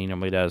he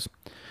normally does.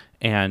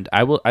 And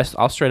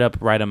I'll straight up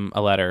write him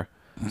a letter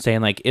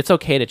saying like, it's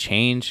okay to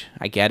change.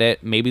 I get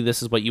it. Maybe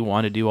this is what you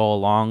want to do all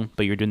along,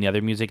 but you're doing the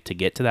other music to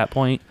get to that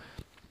point.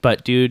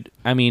 But dude,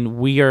 I mean,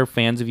 we are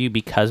fans of you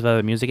because of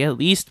other music. At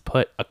least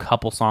put a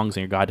couple songs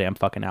in your goddamn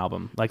fucking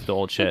album, like the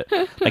old shit.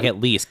 Like at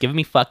least give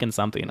me fucking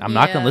something. I'm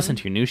not gonna listen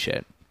to your new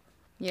shit.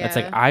 Yeah. It's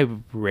like I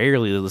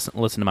rarely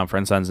listen to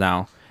Mumford & Sons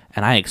now,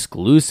 and I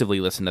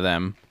exclusively listen to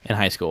them in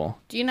high school.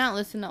 Do you not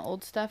listen to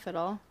old stuff at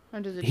all,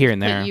 or does it here just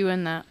and there put you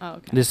in that? Oh,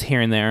 okay. Just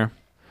here and there,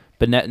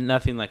 but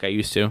nothing like I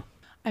used to.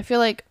 I feel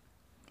like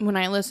when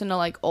I listen to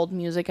like old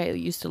music I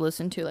used to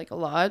listen to like a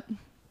lot,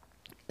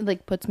 it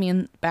like puts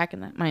me back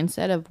in that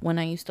mindset of when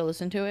I used to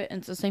listen to it. And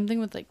it's the same thing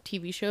with like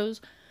TV shows,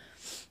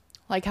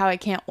 like how I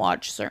can't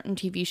watch certain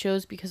TV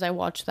shows because I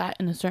watched that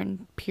in a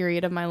certain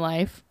period of my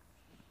life.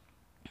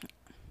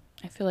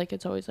 I feel like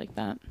it's always like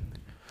that.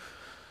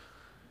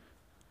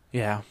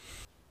 Yeah,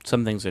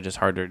 some things are just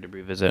harder to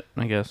revisit,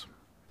 I guess.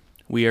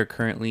 We are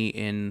currently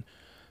in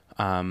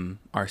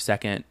our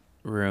second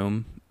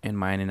room in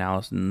mine and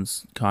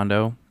Allison's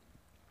condo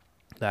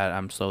that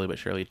I'm slowly but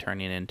surely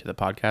turning into the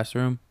podcast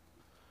room.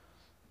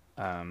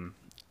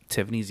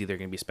 Tiffany's either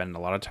going to be spending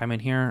a lot of time in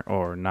here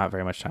or not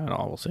very much time at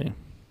all. We'll see.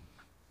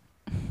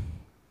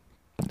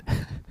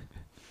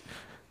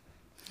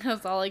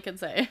 That's all I could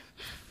say.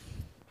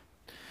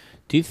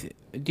 Do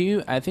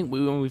you? I think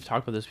we've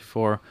talked about this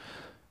before.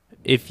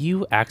 If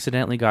you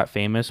accidentally got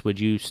famous, would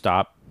you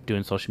stop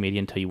doing social media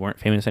until you weren't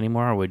famous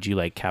anymore, or would you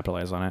like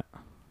capitalize on it?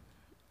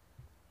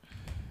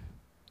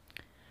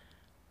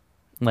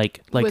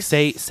 Like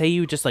say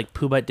you just like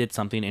Pooh Butt did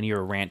something and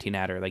you're ranting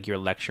at her, like you're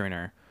lecturing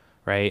her,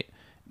 right?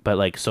 But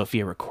like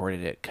Sophia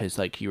recorded it because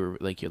like you're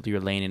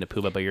laying into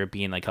Pooh Butt, but you're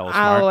being like hella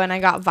smart. Oh, and I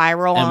got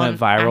viral. And went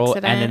viral,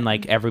 accident. and then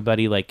like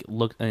everybody like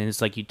looked, and it's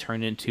like you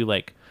turned into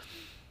like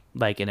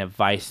an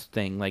advice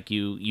thing. Like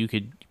you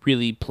could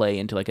really play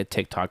into like a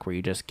TikTok where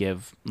you just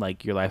give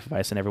like your life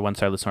advice, and everyone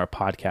started listening to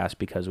our podcast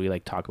because we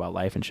like talk about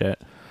life and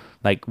shit.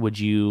 Like, would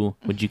you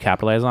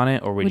capitalize on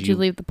it, or would you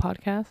leave the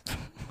podcast?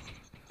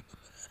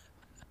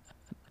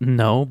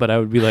 No, but I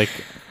would be like,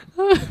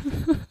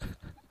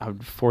 I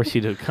would force you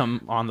to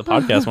come on the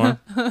podcast more.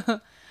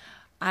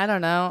 I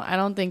don't know. I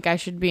don't think I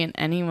should be in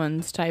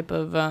anyone's type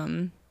of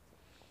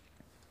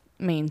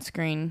main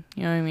screen.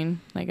 You know what I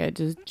mean? Like, I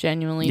just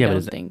genuinely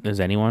don't think.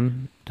 Does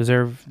anyone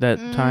deserve that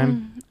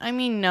time? I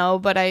mean, no,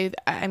 but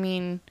I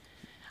mean,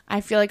 I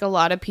feel like a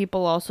lot of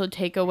people also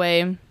take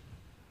away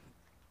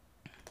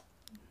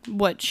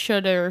what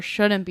should or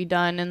shouldn't be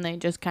done, and they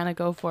just kind of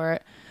go for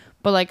it.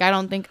 But like, I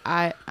don't think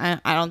I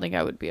don't think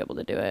I would be able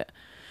to do it.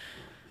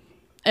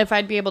 If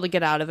I'd be able to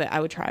get out of it,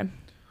 I would try.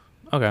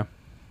 Okay,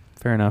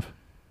 fair enough.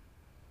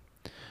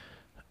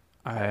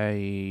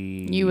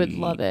 You would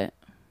love it.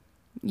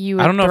 You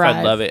would I don't know thrive. if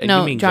I'd love it. No,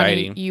 give me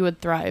anxiety. Johnny, you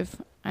would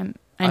thrive.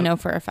 I know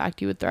for a fact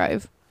you would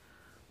thrive.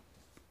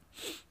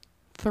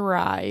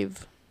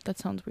 Thrive. That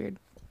sounds weird.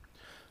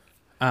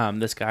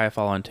 This guy I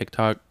follow on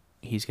TikTok,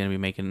 he's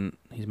making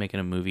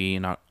a movie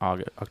in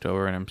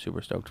October, and I'm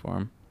super stoked for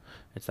him.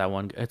 It's the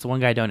one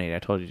guy I donated. I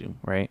told you,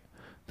 right?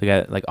 The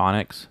guy like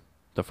Onyx,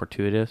 the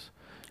Fortuitous.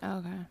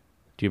 Okay.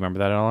 Do you remember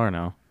that at all or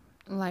no?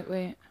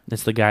 Lightweight.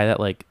 It's the guy that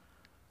like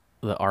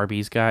the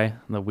Arby's guy,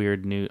 the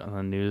weird on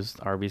the news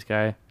Arby's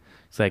guy.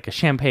 It's like a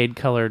champagne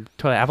colored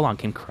toilet Avalon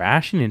came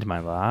crashing into my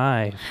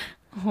life.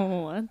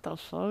 Oh, what the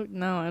fuck?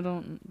 No, I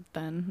don't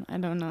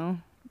know.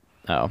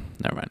 Oh,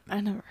 never mind.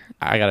 I never heard.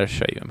 I gotta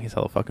show you him. He's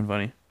hella fucking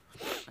funny.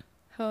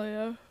 Hell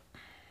yeah.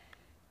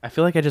 I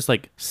feel like I just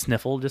like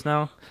sniffled just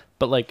now,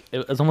 but like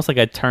it was almost like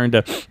I turned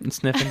to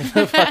sniff into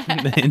the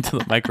fucking into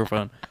the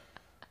microphone.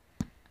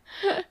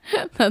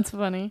 That's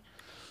funny.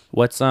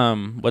 What's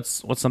something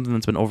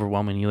that's been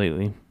overwhelming you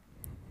lately?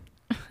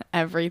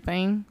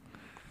 Everything.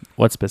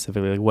 What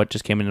specifically? Like what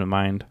just came into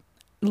mind?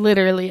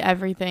 Literally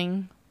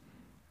everything.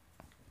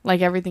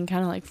 Like everything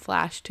kind of like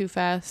flashed too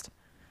fast.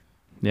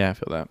 Yeah, I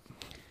feel that.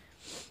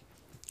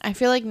 I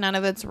feel like none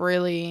of it's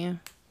really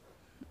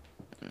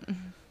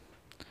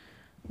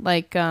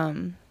like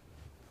Shut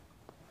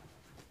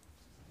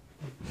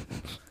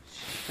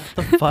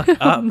the fuck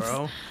up,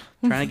 bro.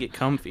 Trying to get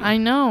comfy. I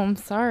know, I'm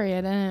sorry.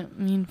 I didn't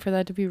mean for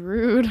that to be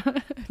rude.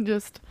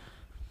 Just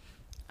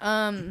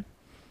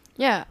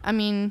yeah, I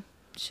mean,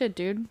 shit,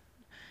 dude.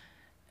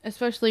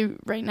 Especially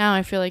right now,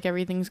 I feel like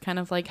everything's kind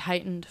of like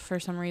heightened for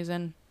some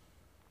reason.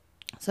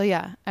 So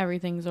yeah,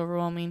 everything's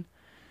overwhelming.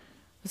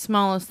 The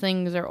smallest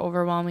things are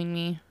overwhelming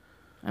me.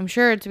 I'm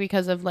sure it's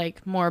because of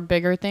like more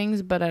bigger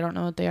things, but I don't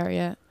know what they are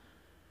yet.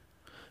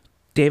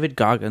 David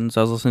Goggins,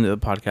 I was listening to the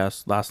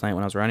podcast last night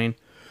when I was running,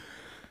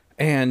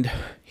 and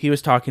he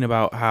was talking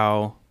about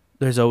how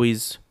there's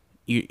always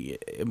you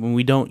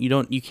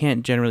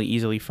can't generally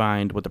easily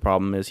find what the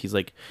problem is. He's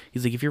like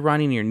if you're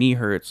running and your knee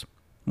hurts,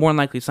 more than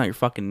likely it's not your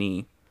fucking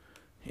knee.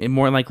 And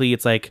more than likely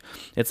it's like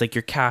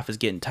your calf is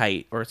getting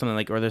tight or something,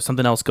 like, or there's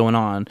something else going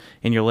on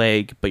in your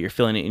leg, but you're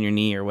feeling it in your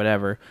knee or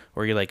whatever,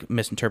 or you're like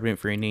misinterpreting it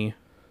for your knee.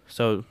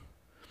 So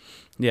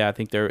yeah, I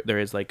think there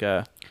is like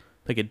a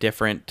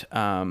different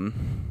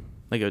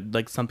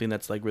like something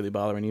that's like really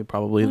bothering you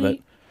probably, that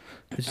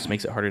it just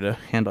makes it harder to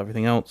handle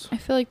everything else. I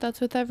feel like that's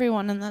with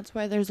everyone, and that's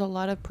why there's a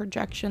lot of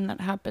projection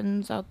that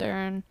happens out there.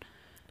 And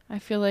I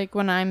feel like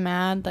when I'm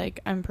mad, like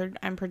I'm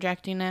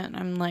projecting it, and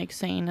I'm like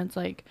saying it's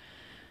like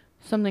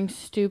something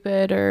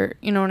stupid, or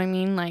you know what I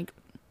mean, like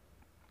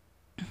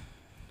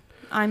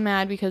I'm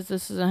mad because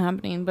this isn't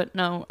happening, but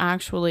no,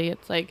 actually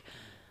it's like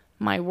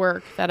my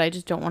work that I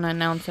just don't want to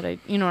announce that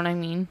you know what I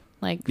mean,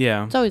 like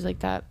yeah, it's always like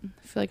that.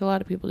 I feel like a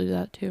lot of people do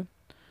that too.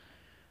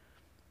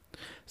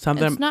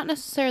 It's not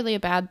necessarily a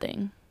bad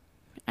thing,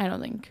 I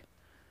don't think.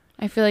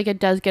 I feel like it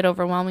does get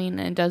overwhelming,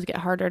 and it does get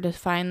harder to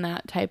find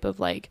that type of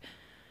like,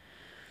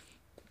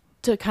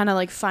 to kind of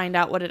like find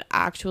out what it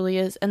actually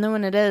is. And then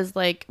when it is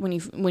like, when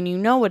you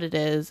know what it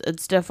is,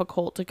 it's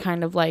difficult to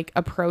kind of like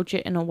approach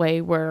it in a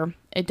way where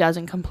it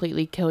doesn't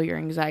completely kill your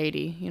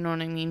anxiety. You know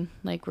what I mean?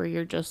 Like where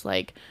you're just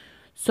like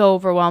so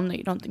overwhelmed that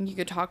you don't think you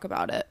could talk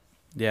about it.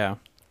 Yeah.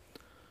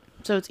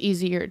 So it's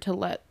easier to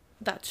let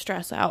that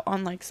stress out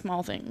on like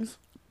small things.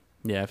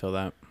 Yeah, I feel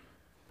that.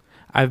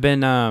 I have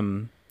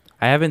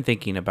been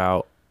thinking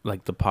about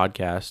like the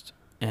podcast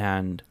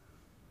and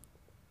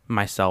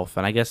myself,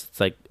 and I guess it's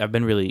like I've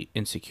been really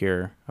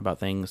insecure about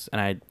things, and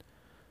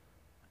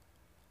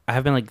I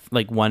have been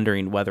like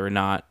wondering whether or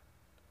not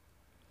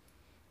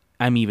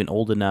I'm even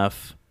old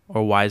enough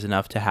or wise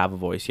enough to have a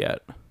voice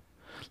yet.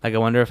 Like I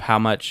wonder if how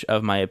much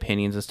of my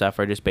opinions and stuff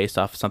are just based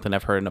off something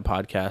I've heard in a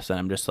podcast, and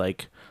I'm just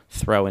like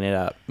throwing it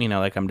up, you know,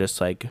 like I'm just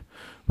like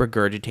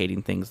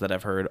regurgitating things that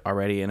I've heard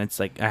already, and it's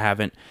like I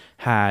haven't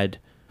had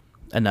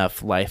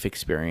enough life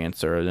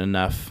experience or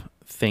enough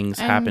things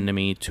happen to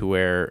me to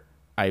where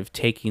I've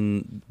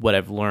taken what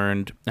I've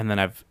learned and then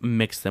I've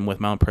mixed them with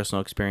my own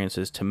personal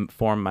experiences to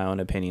form my own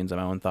opinions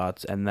and my own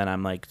thoughts, and then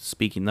I'm like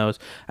speaking those.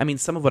 I mean,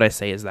 some of what I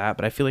say is that,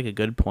 but I feel like a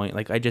good point,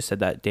 like I just said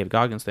that David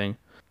Goggins thing,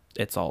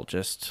 it's all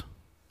just,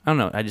 I don't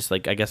know, I just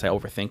like, I guess I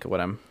overthink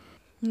what I'm.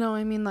 No,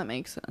 I mean, that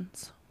makes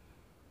sense.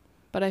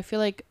 But I feel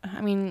like, I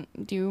mean,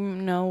 do you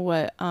know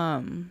what,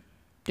 do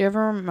you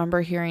ever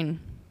remember hearing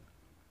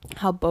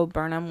how Bo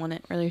Burnham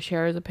wouldn't really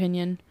share his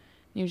opinion?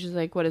 He was just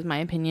like, what is my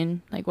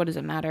opinion? Like, what does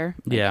it matter?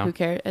 Like, yeah. Who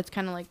cares? It's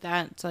kind of like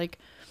that. It's like,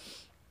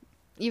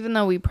 even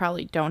though we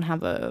probably don't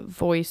have a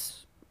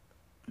voice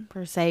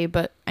per se,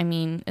 but I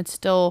mean, it's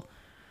still,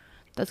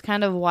 that's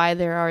kind of why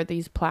there are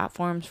these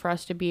platforms for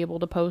us to be able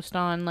to post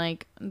on.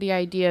 Like, the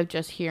idea of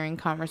just hearing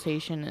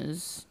conversation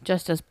is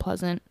just as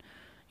pleasant.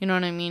 You know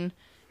what I mean?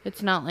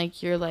 It's not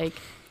like you're like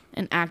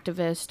an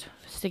activist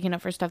sticking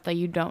up for stuff that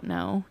you don't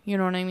know. You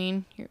know what I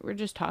mean? We're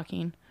just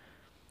talking.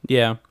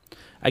 Yeah.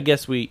 I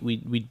guess we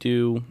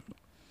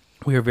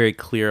are very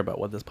clear about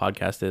what this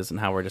podcast is and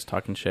how we're just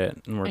talking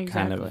shit, and we're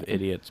kind of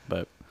idiots,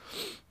 but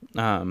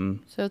so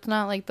it's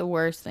not like the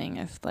worst thing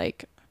if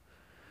like,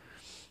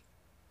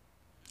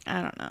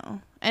 I don't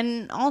know.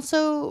 And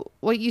also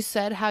what you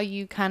said, how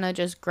you kind of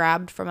just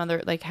grabbed from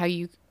other, like how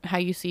you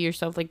see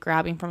yourself like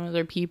grabbing from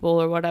other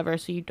people or whatever,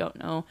 so you don't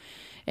know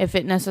if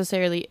it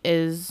necessarily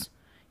is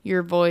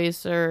your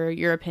voice or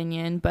your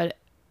opinion, but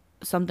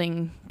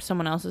something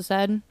someone else has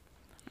said.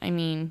 I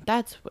mean,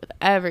 that's with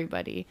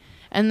everybody.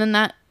 And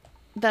then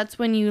that's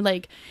when you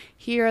like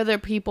hear other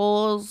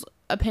people's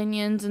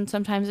opinions, and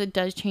sometimes it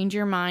does change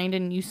your mind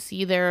and you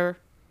see their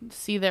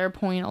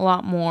point a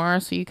lot more,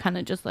 so you kind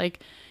of just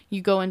like,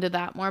 you go into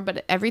that more.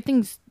 But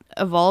everything's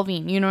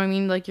evolving, you know what I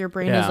mean? Like your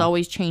brain is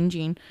always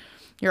changing.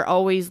 You're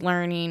always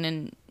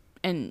learning,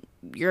 and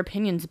your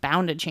opinion's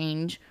bound to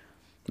change.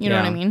 You know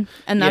what I mean?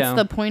 And that's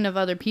the point of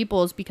other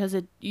people, is because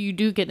you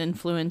do get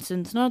influenced,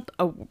 and it's not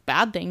a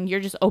bad thing. You're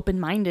just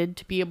open-minded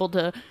to be able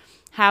to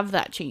have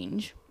that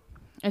change.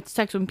 It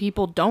sucks when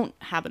people don't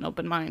have an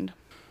open mind.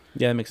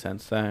 Yeah, that makes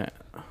sense.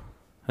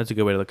 That's a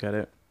good way to look at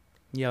it.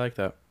 Yeah, I like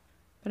that.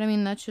 But I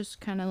mean, that's just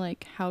kind of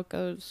like how it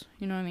goes.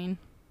 You know what I mean?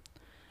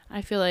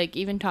 I feel like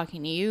even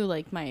talking to you,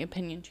 like my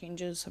opinion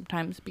changes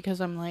sometimes because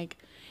I'm like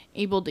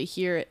able to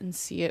hear it and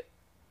see it,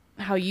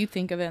 how you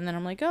think of it. And then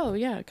I'm like, oh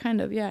yeah,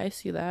 kind of. Yeah, I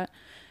see that.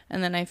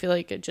 And then I feel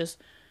like it just,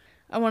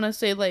 I want to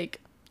say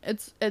like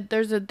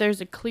there's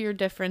a clear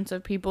difference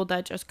of people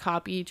that just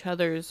copy each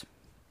other's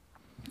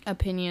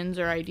opinions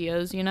or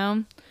ideas, you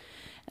know?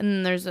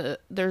 And then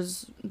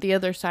there's the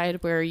other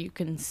side where you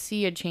can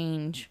see a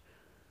change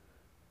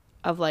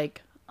of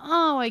like,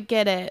 oh, I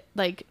get it.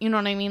 Like, you know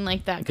what I mean?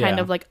 Like that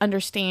kind of like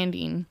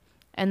understanding.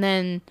 And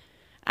then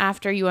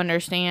after you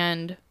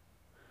understand,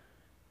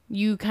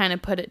 you kind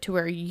of put it to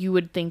where you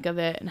would think of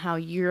it and how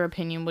your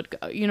opinion would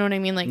go. You know what I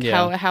mean? Like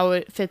how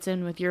it fits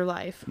in with your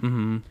life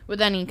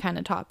with any kind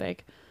of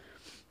topic,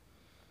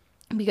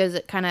 because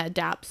it kind of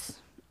adapts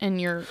in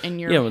your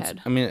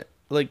head. I mean,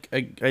 like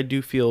I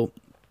do feel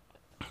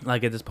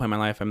like at this point in my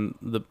life,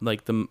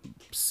 I'm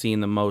seeing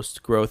the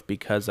most growth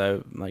because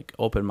I'm like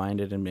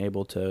open-minded and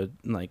able to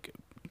like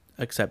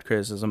accept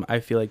criticism. I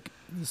feel like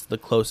this is the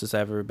closest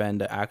I've ever been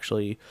to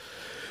actually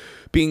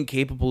being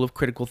capable of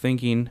critical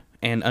thinking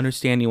and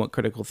understanding what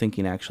critical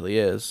thinking actually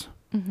is.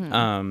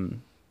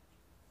 And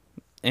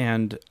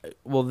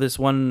well, this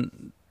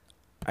one,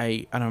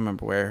 I don't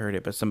remember where I heard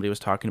it, but somebody was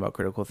talking about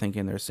critical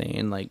thinking. They're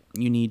saying like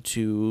you need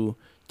to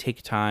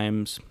take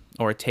times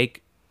or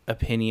take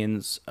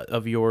opinions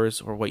of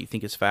yours or what you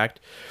think is fact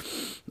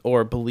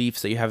or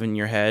beliefs that you have in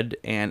your head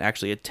and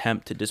actually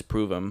attempt to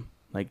disprove them.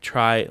 Like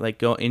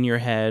go in your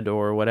head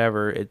or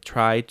whatever,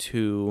 try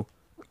to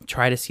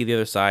see the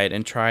other side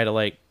and try to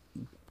like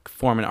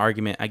form an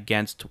argument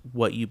against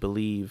what you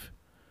believe.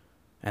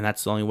 And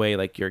that's the only way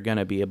like you're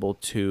gonna be able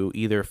to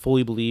either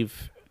fully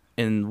believe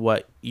in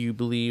what you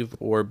believe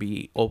or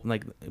be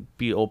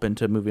open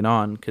to moving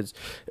on, because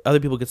other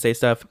people could say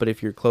stuff, but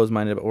if you're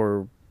closed-minded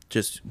or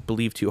just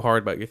believe too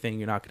hard about your thing,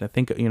 you're not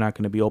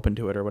going to be open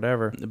to it or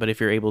whatever. But if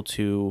you're able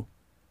to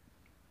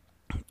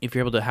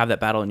have that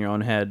battle in your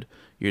own head,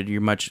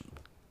 you're much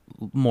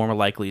more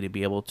likely to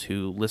be able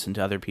to listen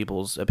to other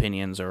people's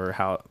opinions or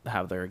how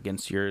they're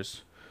against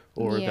yours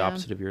or the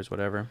opposite of yours,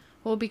 whatever.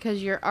 Well,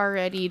 because you're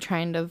already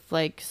trying to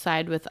like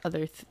side with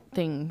other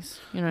things,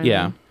 you know what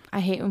I mean? I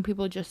hate when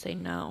people just say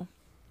no.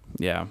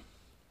 Yeah.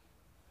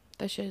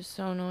 That shit is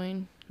so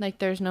annoying. Like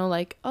there's no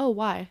like, oh,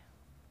 why?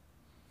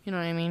 You know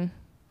what I mean?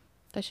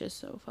 That's just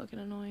so fucking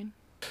annoying.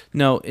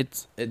 No,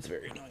 it's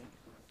very annoying.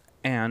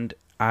 And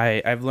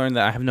I've learned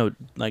that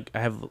I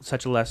have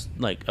such a less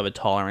like of a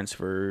tolerance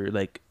for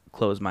like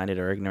closed-minded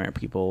or ignorant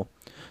people.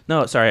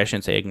 No, sorry, I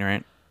shouldn't say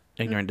ignorant.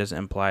 Ignorant doesn't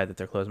imply that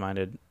they're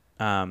closed-minded.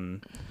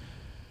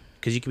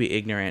 Because you could be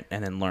ignorant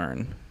and then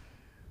learn.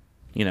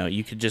 You know,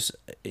 you could just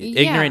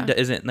ignorant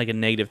isn't like a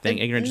negative thing.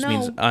 Ignorant just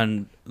means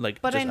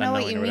But I know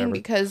what you mean,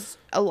 because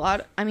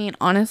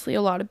honestly,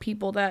 a lot of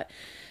people that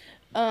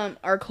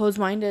are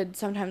closed-minded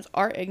sometimes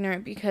are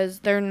ignorant because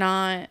they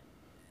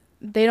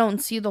don't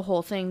see the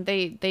whole thing.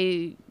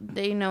 They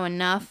know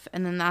enough,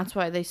 and then that's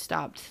why they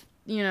stopped,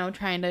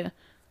 trying to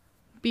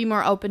be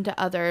more open to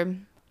other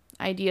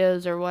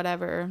ideas or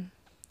whatever.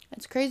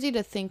 It's crazy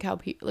to think how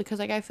people, because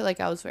like I feel like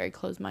I was very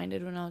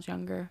closed-minded when I was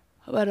younger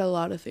about a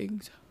lot of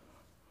things.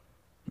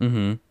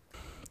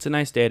 It's a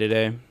nice day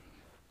today.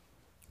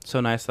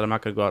 So nice that I'm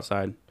not gonna go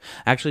outside.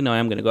 Actually, no, I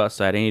am gonna go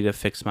outside. I need to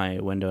fix my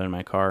window in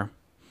my car.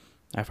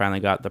 I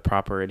finally got the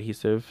proper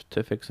adhesive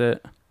to fix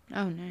it.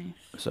 Oh, nice.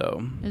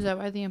 So. Is that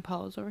why the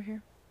Impala's over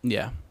here?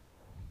 Yeah.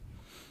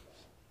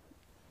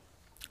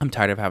 I'm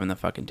tired of having the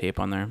fucking tape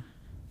on there.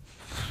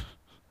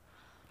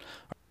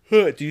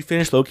 Do you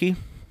finish Loki?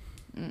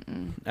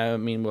 Mm-mm. I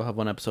mean, we'll have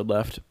one episode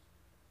left.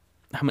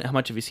 How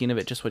much have you seen of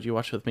it? Just what you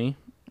watched with me?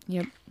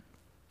 Yep.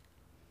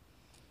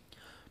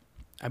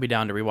 I'd be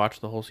down to rewatch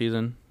the whole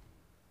season.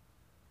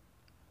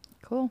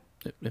 Cool.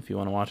 If you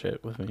want to watch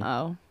it with me.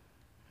 Oh,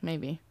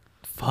 maybe.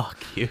 Fuck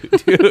you,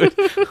 dude.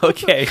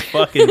 Okay,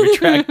 fucking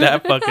retract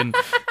that fucking...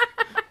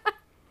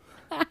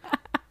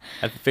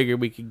 I figured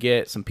we could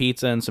get some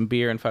pizza and some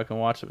beer and fucking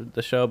watch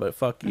the show, but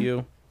fuck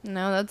you.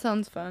 No, that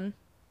sounds fun.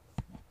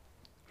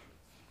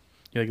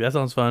 You're like, that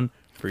sounds fun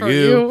for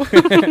you.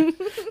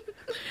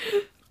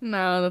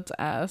 No, that's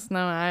ass. No,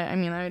 I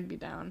mean, I would be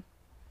down.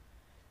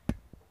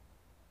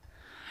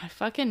 I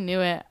fucking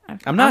knew it.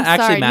 I'm not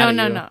actually mad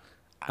at you. No.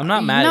 I'm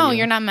not mad at you. No,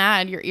 you're not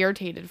mad. You're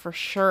irritated for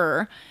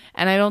sure.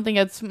 And I don't think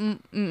it's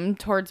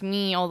towards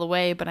me all the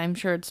way, but I'm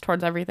sure it's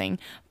towards everything.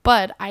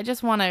 But I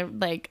just want to,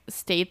 like,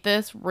 state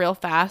this real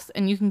fast,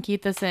 and you can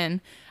keep this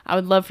in. I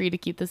would love for you to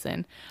keep this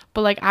in.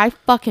 But, like, I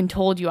fucking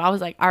told you. I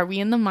was like, are we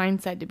in the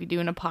mindset to be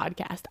doing a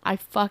podcast? I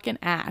fucking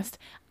asked.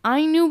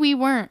 I knew we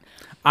weren't.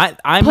 I'm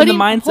in the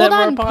mindset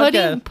for a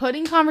podcast.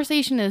 Putting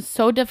conversation is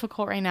so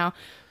difficult right now.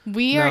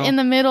 We are in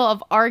the middle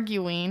of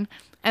arguing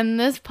And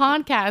this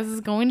podcast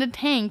is going to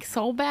tank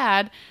so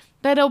bad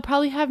that it'll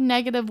probably have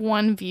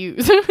 -1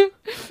 views.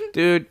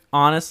 Dude,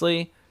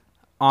 honestly,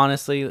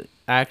 it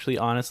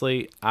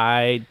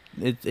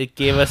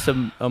gave us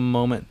a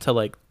moment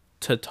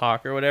to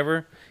talk or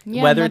whatever.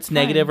 Yeah, whether it's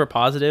negative or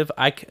positive,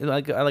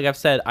 like I've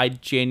said, I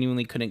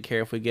genuinely couldn't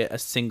care if we get a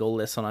single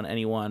listen on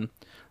anyone.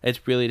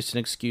 It's really just an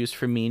excuse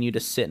for me and you to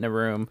sit in a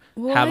room,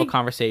 have a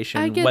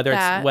conversation,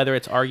 whether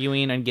it's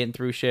arguing and getting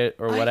through shit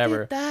or whatever. I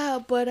get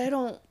that, but I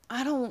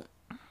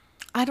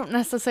don't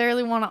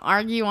necessarily want to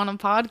argue on a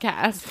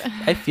podcast.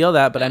 I feel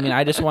that, but I mean,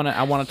 I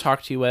want to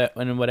talk to you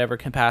in whatever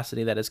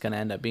capacity that it's going to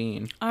end up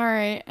being. All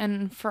right,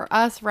 and for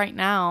us right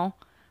now,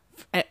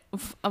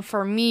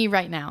 for me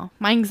right now,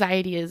 my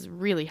anxiety is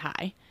really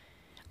high.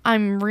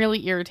 I'm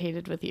really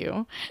irritated with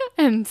you,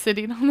 and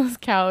sitting on this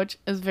couch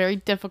is very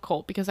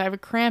difficult because I have a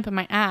cramp in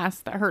my ass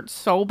that hurts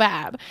so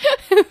bad.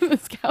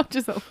 This couch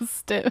is so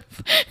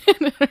stiff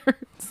and it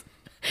hurts.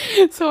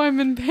 So I'm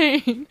in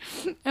pain,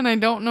 and I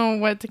don't know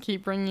what to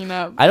keep bringing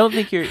up. I don't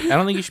think you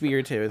should be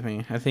irritated with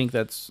me. I think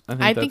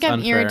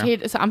I'm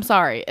irritated. So I'm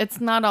sorry. It's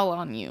not all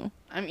on you.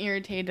 I'm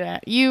irritated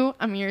at you.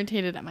 I'm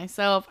irritated at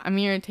myself. I'm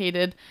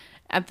irritated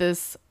at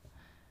this.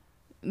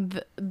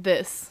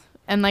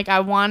 And like I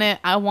want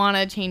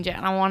to change it,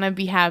 and I want to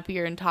be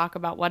happier and talk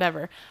about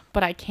whatever,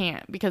 but I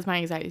can't because my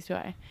anxiety is too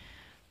high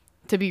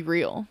to be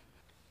real.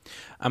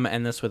 I'm gonna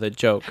end this with a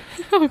joke.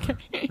 Okay.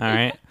 All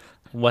right.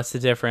 What's the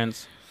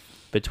difference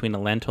between a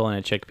lentil and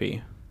a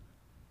chickpea?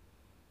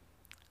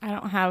 I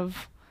don't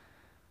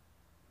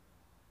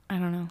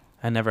know.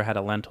 I never had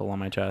a lentil on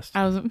my chest.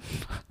 I was.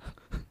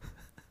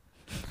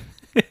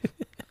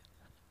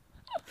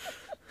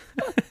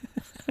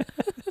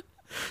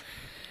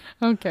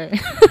 Okay.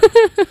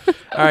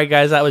 All right,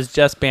 guys, that was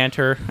just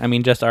banter. I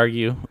mean, just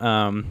argue.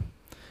 Sorry.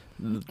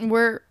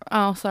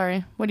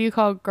 What do you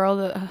call a girl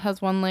that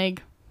has one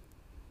leg?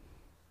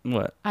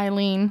 What?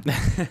 Eileen.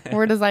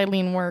 Where does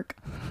Eileen work?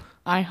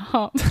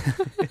 IHOP.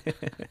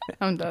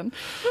 I'm done.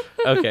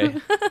 Okay.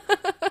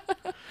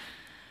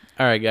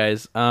 All right,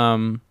 guys.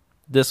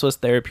 This was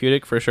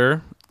therapeutic for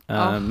sure.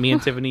 Me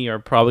and Tiffany are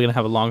probably gonna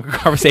have a longer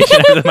conversation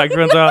as the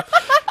microphone's off.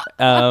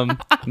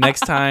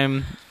 Next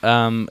time,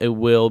 it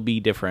will be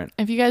different.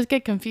 If you guys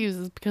get confused,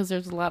 it's because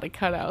there's a lot of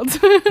cutouts.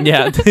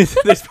 Yeah,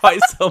 there's probably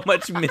so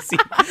much missing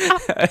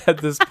at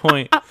this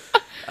point.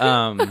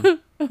 I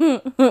don't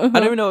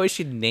even know what we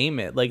should name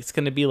it. Like, it's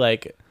gonna be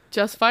like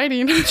just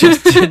fighting,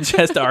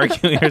 just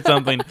arguing or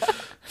something.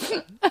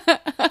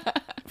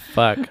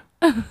 Fuck.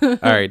 All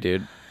right,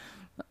 dude.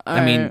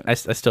 I mean, I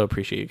still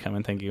appreciate you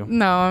coming. Thank you.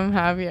 No, I'm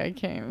happy I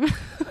came.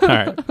 All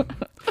right.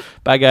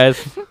 Bye,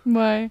 guys.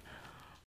 Bye.